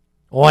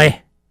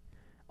 Oi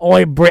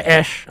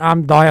British,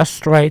 I'm Dire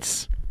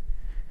Straits.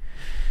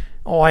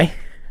 Oi,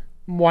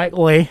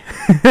 Whiteley.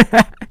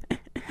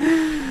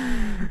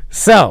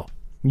 So,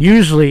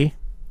 usually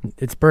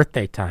it's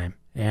birthday time,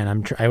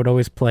 and I would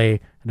always play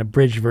an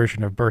abridged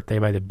version of Birthday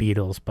by the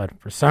Beatles, but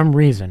for some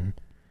reason,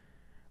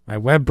 my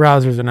web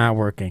browsers are not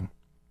working.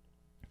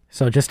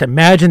 So just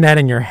imagine that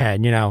in your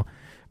head,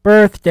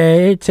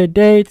 birthday,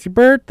 today, it's your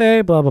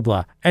birthday, blah, blah,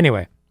 blah.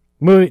 Anyway,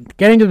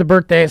 getting to the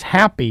birthdays,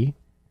 happy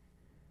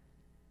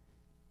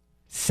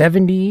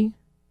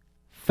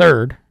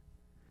 73rd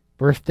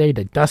birthday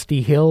to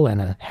Dusty Hill,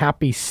 and a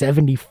happy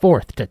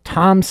 74th to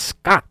Tom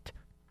Scott.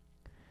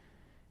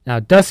 Now,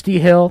 Dusty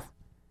Hill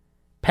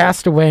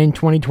passed away in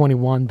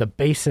 2021, the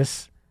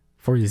bassist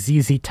for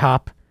ZZ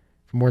Top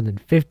for more than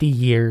 50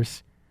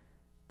 years,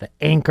 the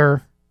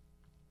anchor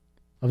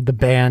of the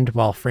band,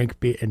 while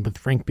with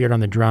Frank Beard on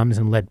the drums,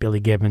 and let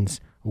Billy Gibbons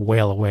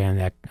wail away on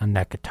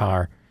that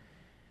guitar.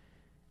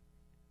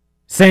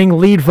 Sang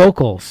lead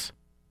vocals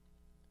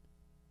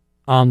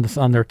on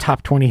their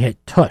top 20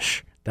 hit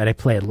Tush that I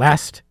played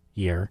last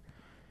year.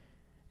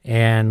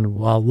 And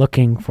while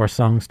looking for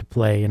songs to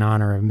play in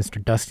honor of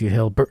Mr. Dusty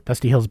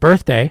Hill's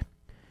birthday,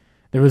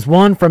 there was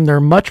one from their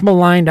much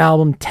maligned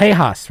album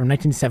Tejas from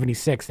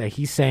 1976 that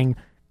he sang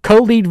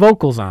co-lead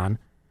vocals on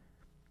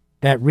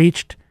that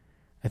reached,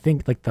 I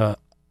think, like the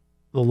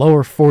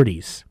lower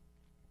 40s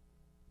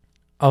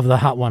of the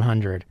Hot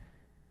 100.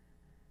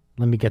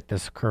 Let me get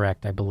this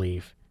correct, I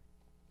believe.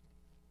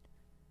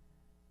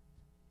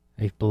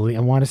 I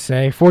want to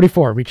say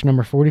 44, reached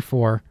number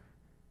 44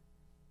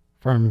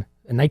 from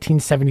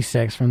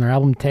 1976 from their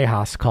album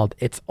Tejas called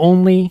It's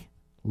Only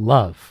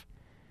Love.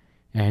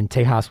 And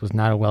Tejas was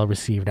not a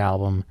well-received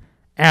album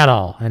at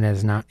all and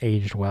has not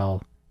aged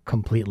well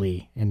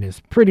completely and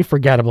is pretty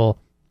forgettable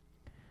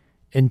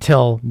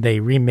until they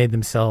remade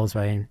themselves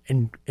by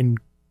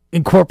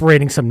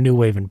incorporating some new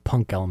wave and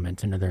punk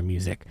elements into their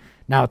music.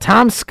 Now,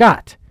 Tom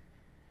Scott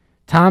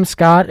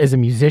is a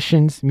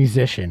musician's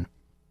musician.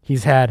 He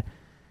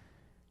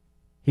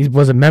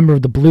was a member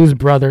of the Blues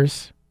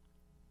Brothers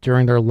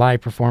during their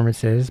live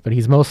performances, but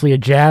he's mostly a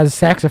jazz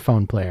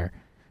saxophone player.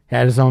 He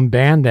had his own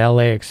band, the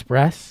LA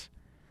Express,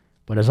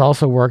 but has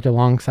also worked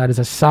alongside as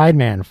a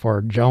sideman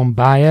for Joan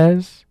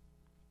Baez,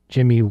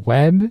 Jimmy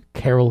Webb,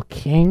 Carole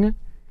King,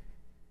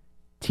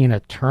 Tina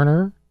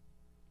Turner,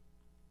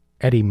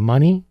 Eddie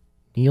Money,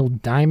 Neil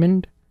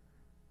Diamond,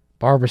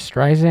 Barbra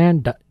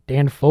Streisand,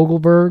 Dan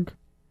Fogelberg,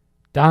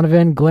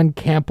 Donovan, Glenn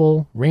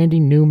Campbell, Randy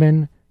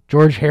Newman,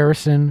 George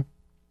Harrison,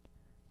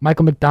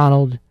 Michael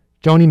McDonald,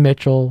 Joni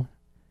Mitchell,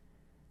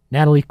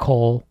 Natalie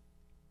Cole,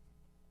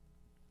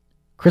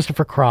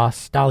 Christopher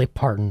Cross, Dolly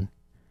Parton,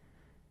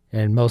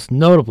 and most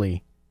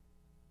notably,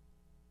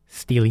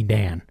 Steely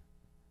Dan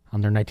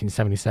on their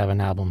 1977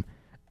 album,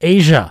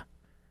 Asia.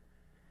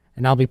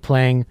 And I'll be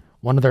playing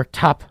one of their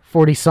top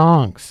 40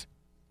 songs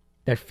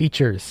that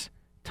features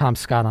Tom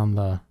Scott on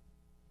the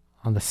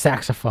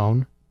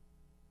saxophone.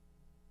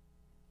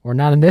 Or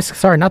not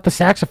the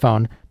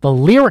saxophone, the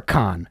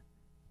Lyricon.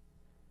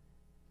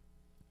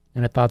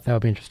 And I thought that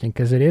would be interesting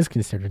because it is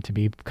considered to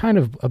be kind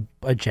of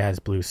a jazz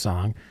blues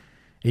song.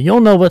 And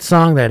you'll know what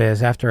song that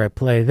is after I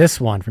play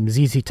this one from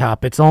ZZ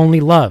Top, It's Only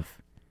Love.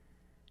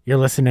 You're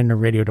listening to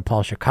Radio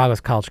DePaul,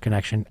 Chicago's College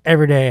Connection.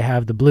 Every day I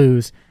have the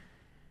blues.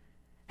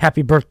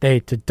 Happy birthday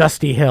to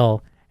Dusty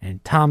Hill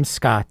and Tom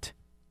Scott.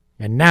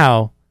 And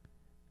now,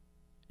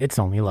 It's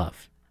Only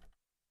Love.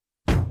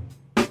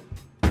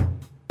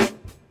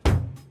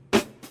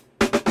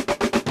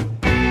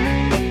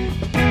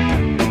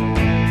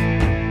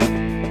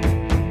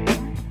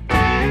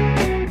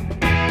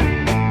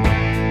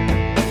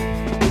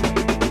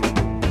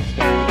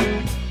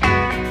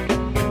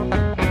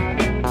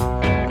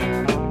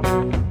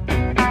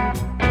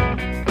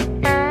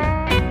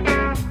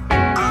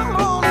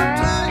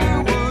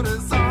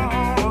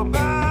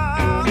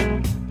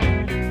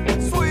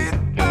 Sweet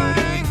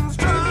things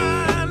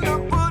trying to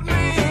put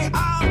me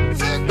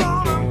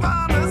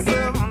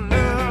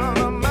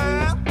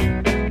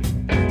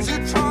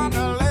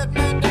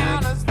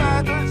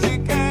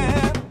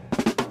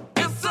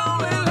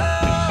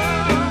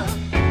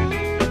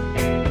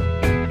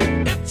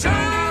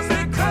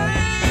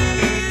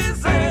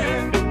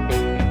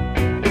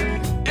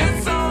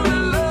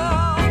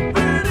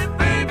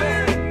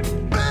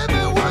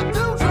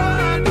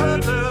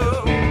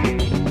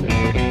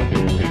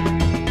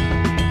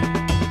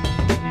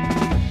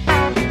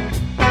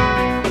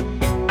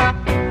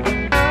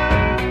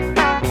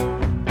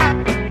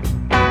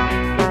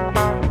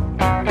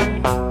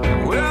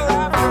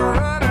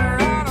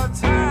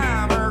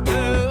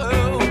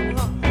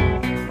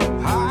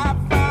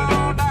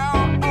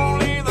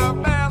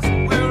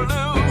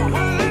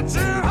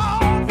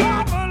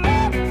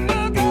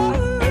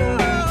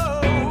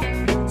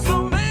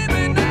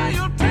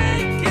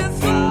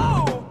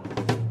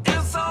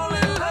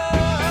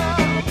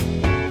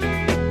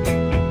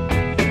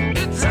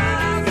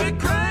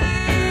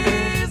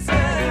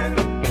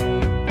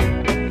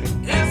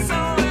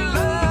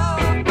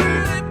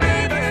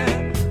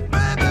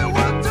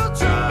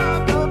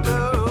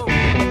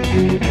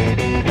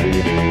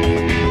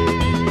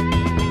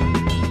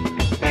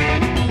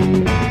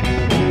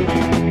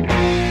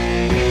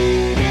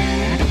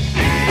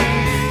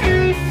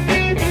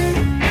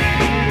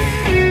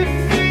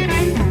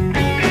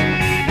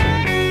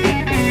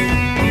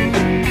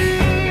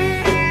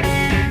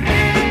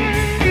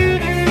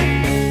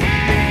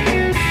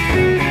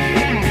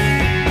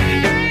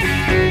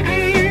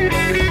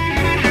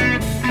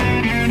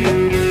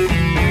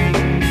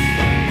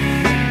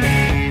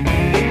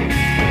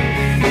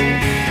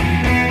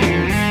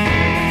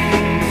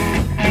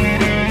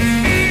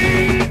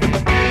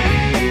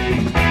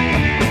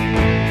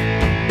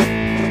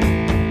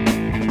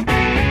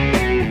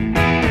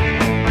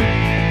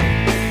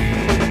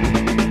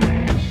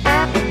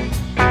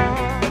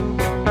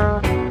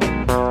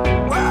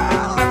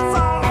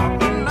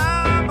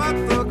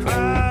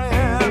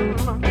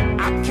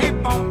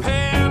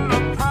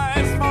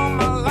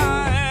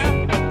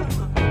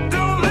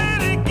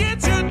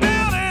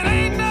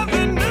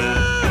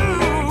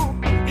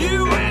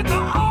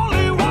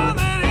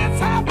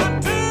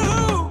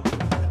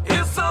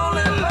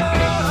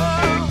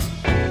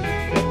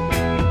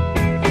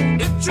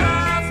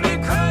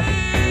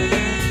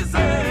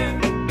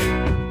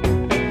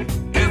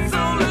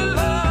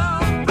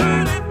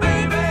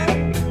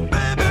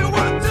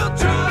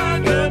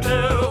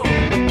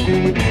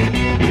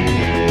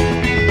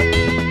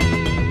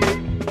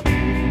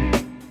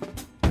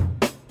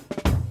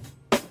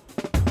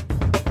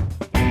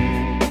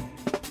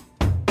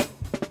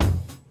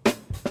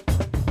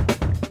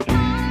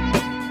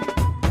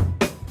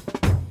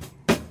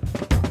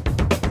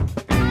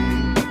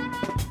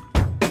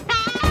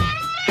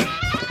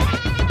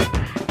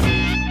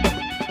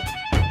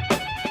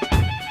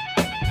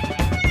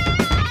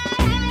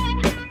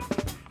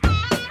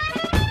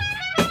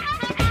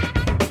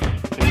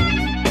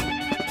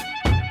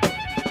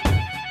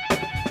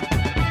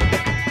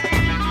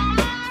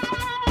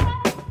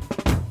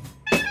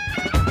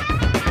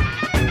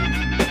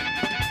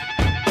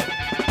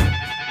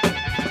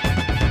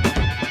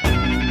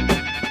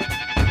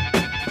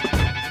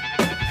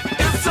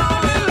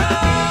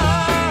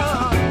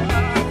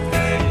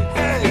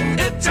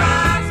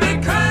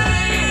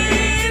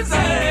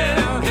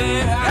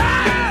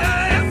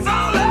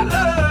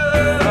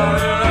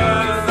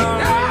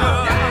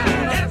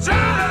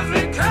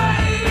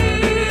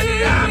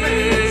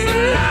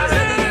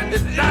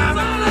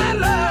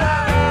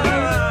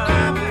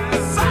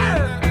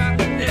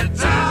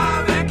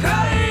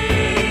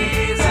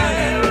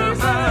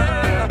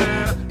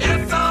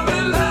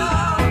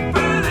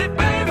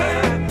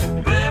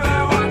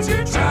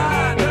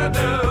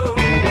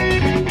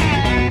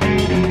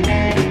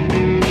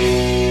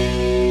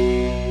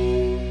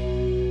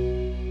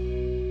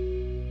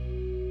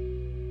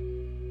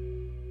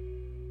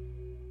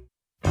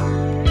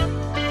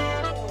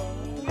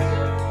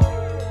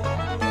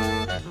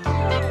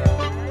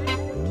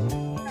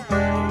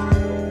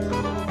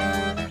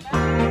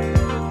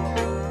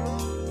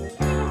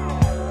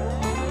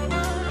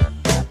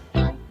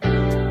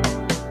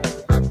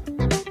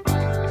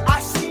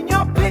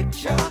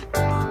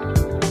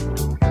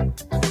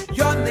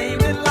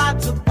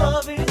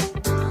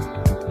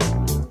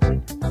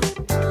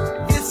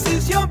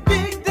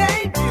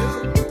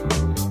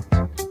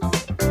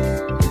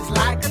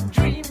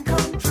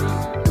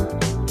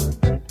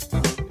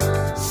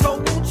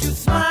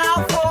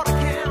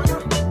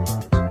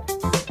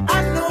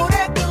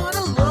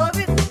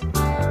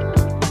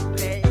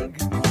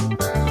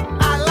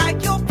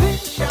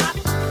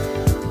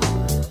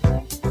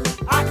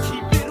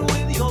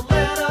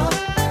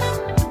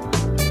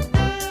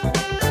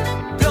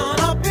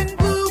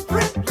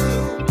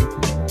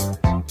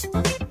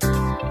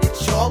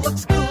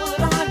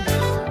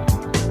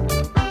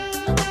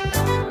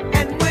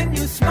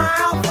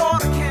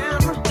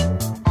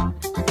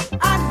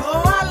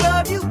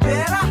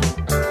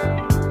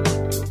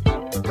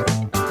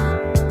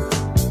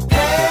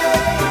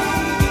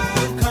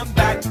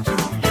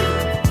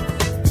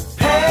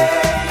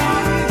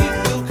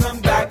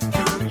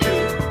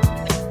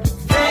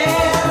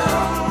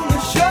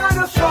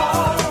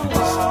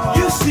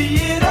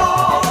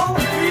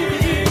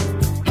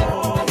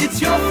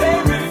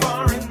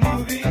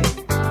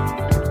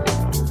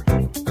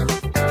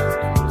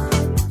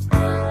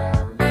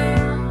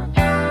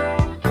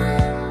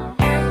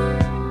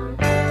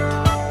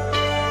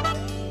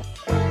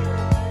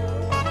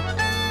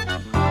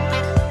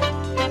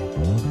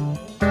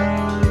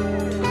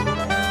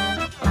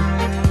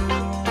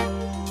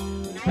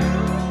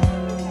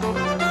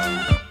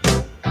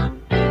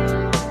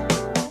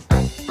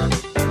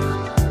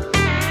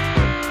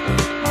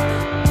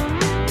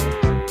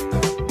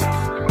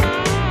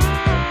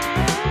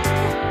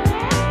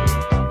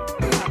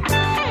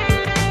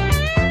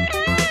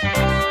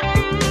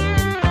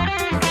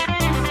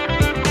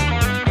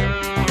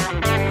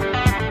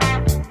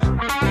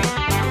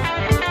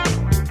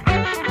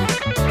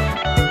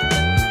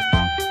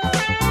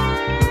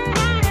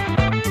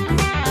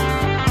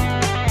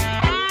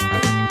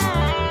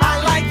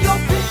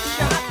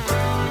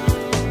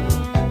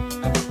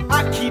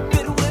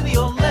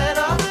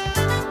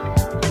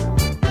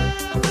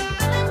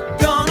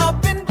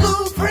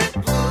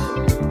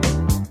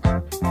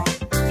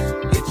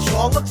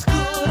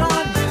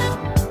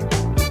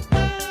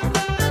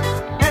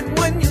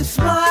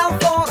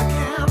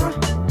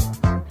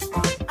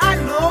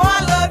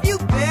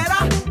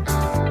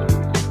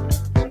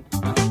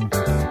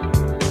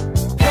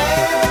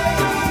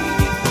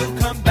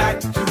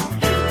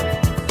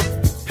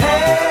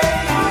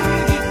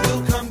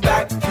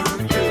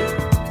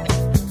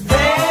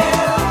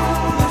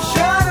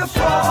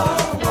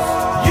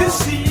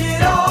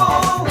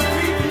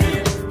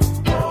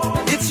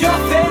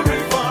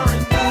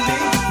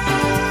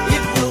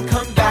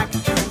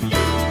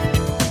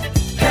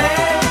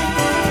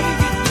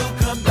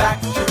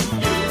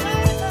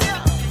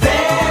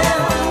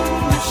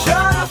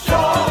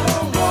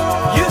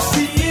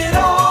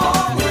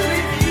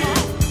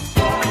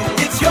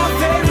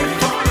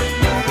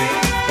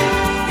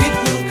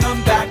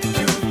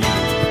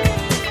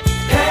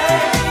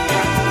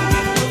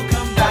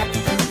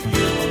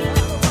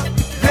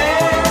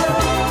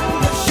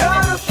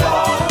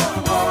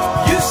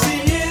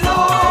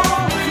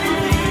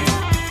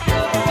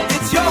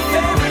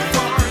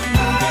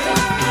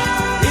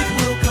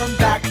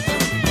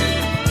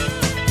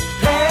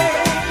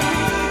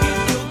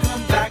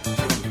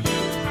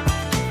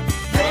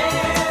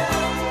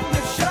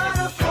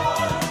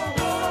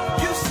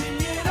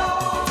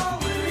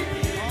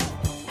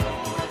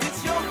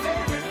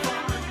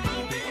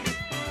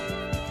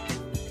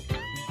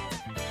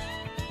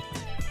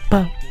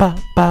ba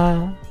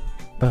ba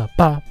ba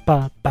ba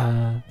ba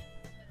ba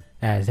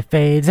as it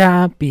fades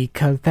out,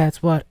 because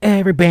that's what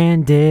every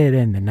band did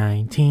in the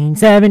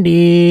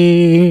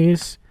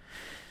 1970s.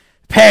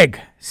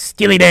 Peg,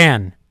 Steely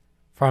Dan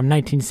from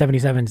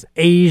 1977's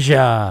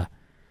Asia.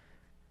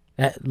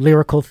 That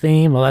lyrical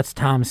theme, well, that's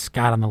Tom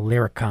Scott on the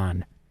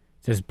Lyricon.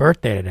 It's his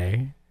birthday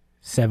today,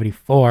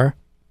 74. It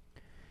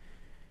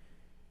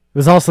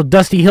was also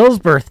Dusty Hill's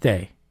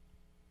birthday.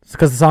 It's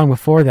because the song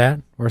before that,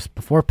 or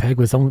before Peg,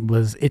 was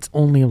It's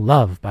Only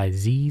Love by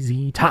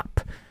ZZ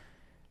Top.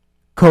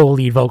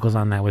 Co-lead vocals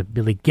on that with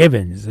Billy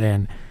Gibbons.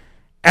 And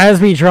as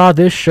we draw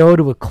this show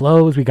to a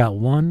close, we got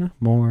one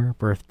more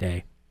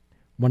birthday.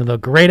 One of the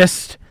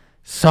greatest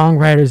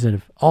songwriters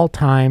of all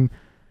time.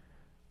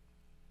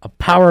 A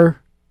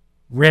power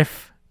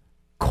riff,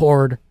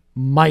 chord,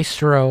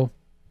 maestro,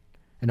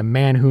 and a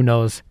man who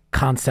knows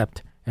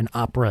concept and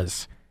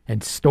operas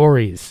and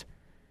stories.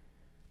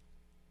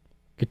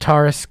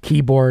 Guitarists,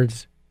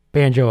 keyboards,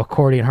 banjo,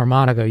 accordion,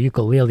 harmonica,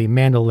 ukulele,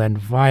 mandolin,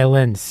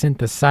 violin,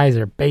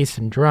 synthesizer, bass,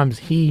 and drums.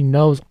 He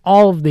knows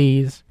all of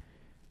these.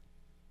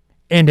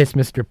 And it's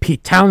Mr.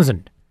 Pete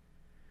Townshend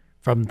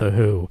from The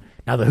Who.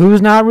 Now, The Who's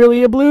not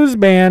really a blues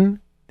band.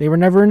 They were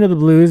never into the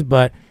blues,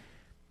 but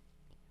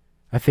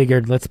I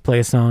figured let's play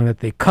a song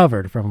that they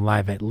covered from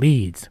Live at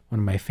Leeds,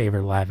 one of my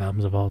favorite live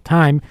albums of all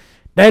time.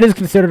 That is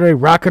considered a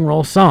rock and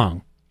roll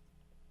song.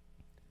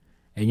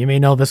 And you may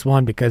know this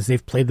one because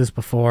they've played this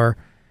before.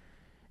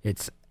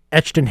 It's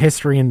etched in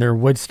history in their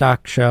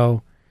Woodstock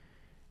show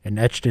and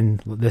etched in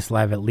this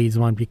Live at Leeds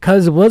one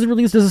because it was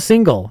released as a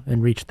single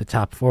and reached the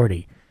top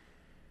 40.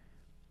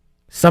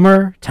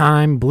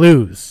 Summertime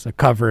Blues, a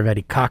cover of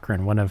Eddie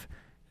Cochran, one of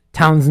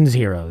Townshend's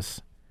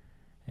heroes.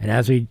 And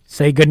as we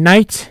say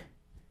goodnight,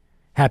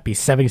 happy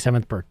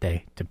 77th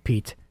birthday to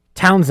Pete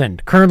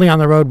Townshend, currently on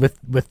the road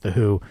with The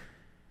Who,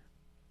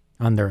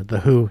 on their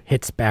The Who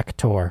Hits Back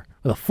tour,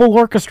 with a full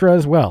orchestra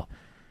as well.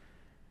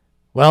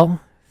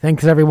 Well,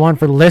 thanks everyone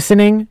for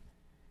listening.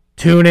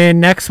 Tune in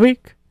next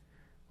week.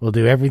 We'll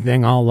do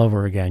everything all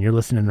over again. You're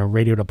listening to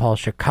Radio DePaul,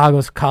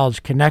 Chicago's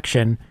College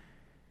Connection.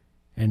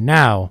 And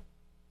now,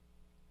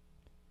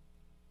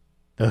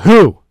 The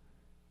Who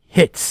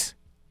Hits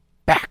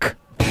Back.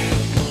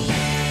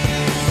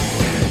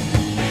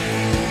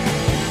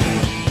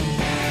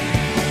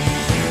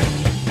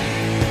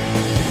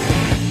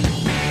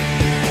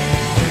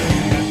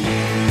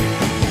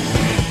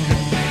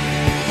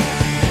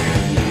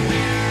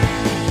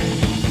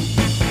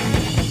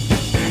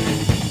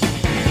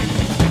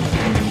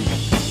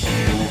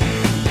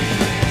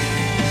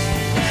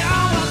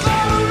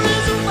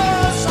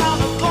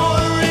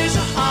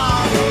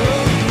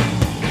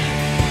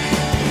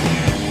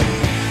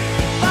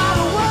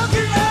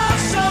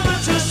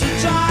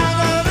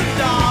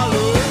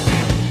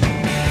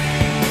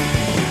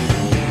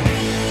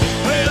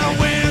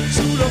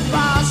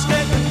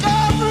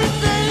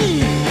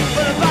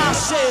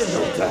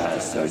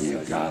 So you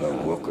gotta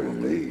work a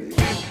lead.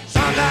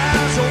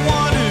 Sometimes I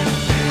wonder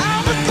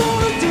how I'm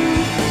gonna do.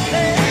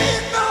 There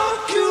ain't no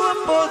cure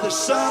for the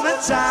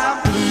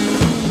summertime blues.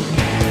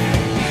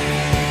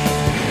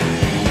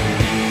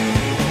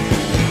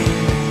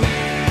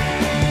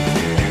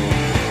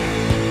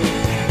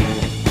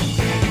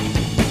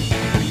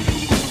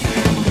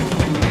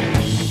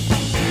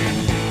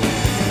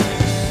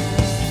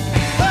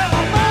 Well,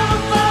 my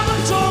mama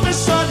told me,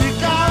 son, you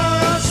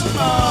gotta run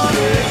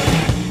smarter.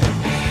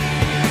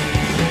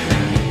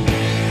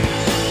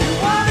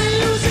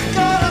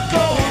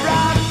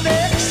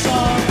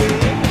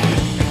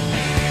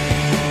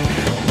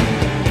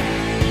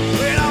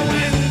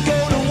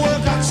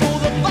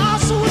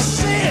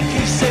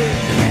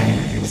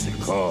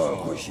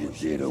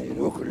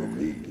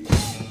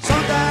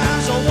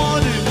 Sometimes I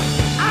wonder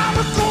how I'm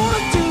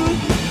gonna do.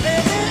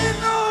 There ain't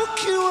no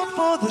cure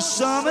for the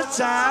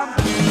summertime.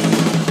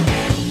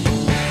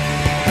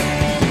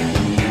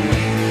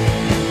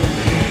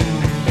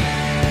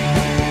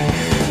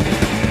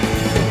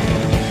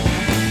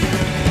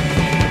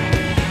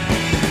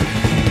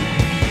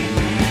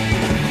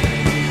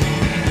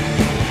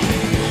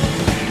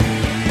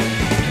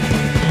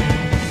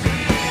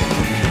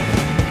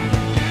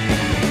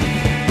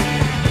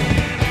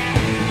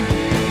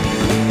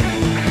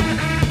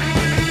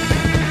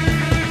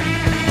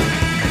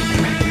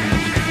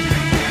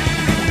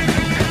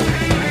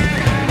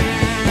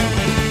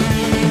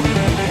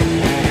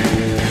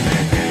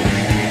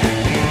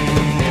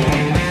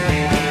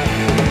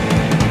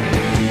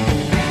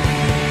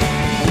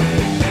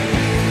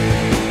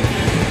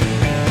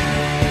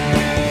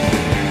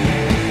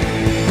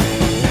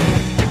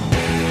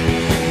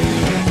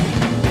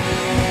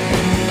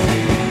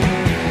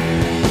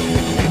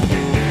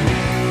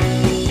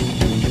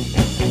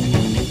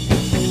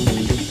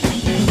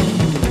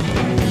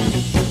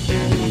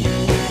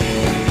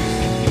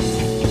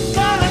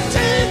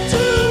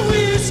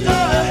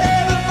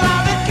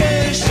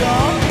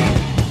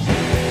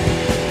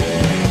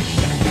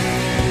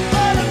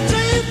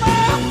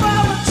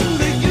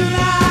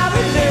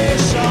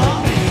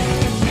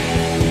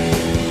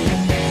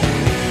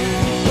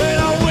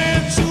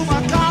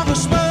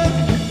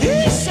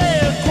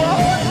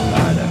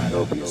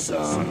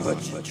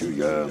 but you're too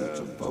young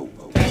to vote.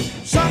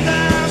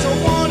 Sometimes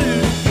I wonder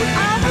what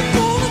I'm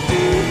gonna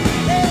do.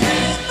 There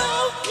ain't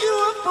no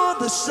cure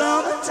for the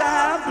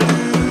summertime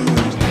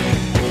blues.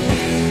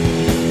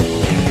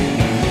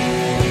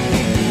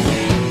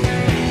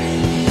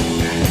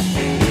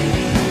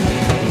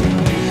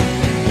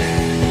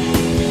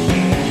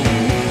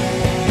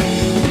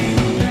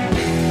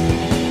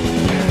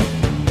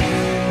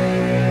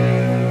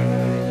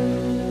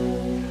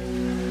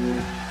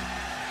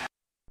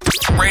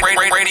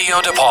 Radio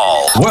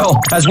DePaul. Well,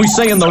 as we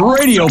say in the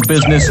radio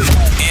business,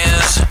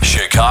 is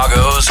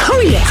Chicago's Oh,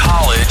 yeah.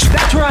 college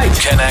That's right.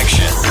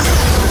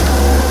 connection.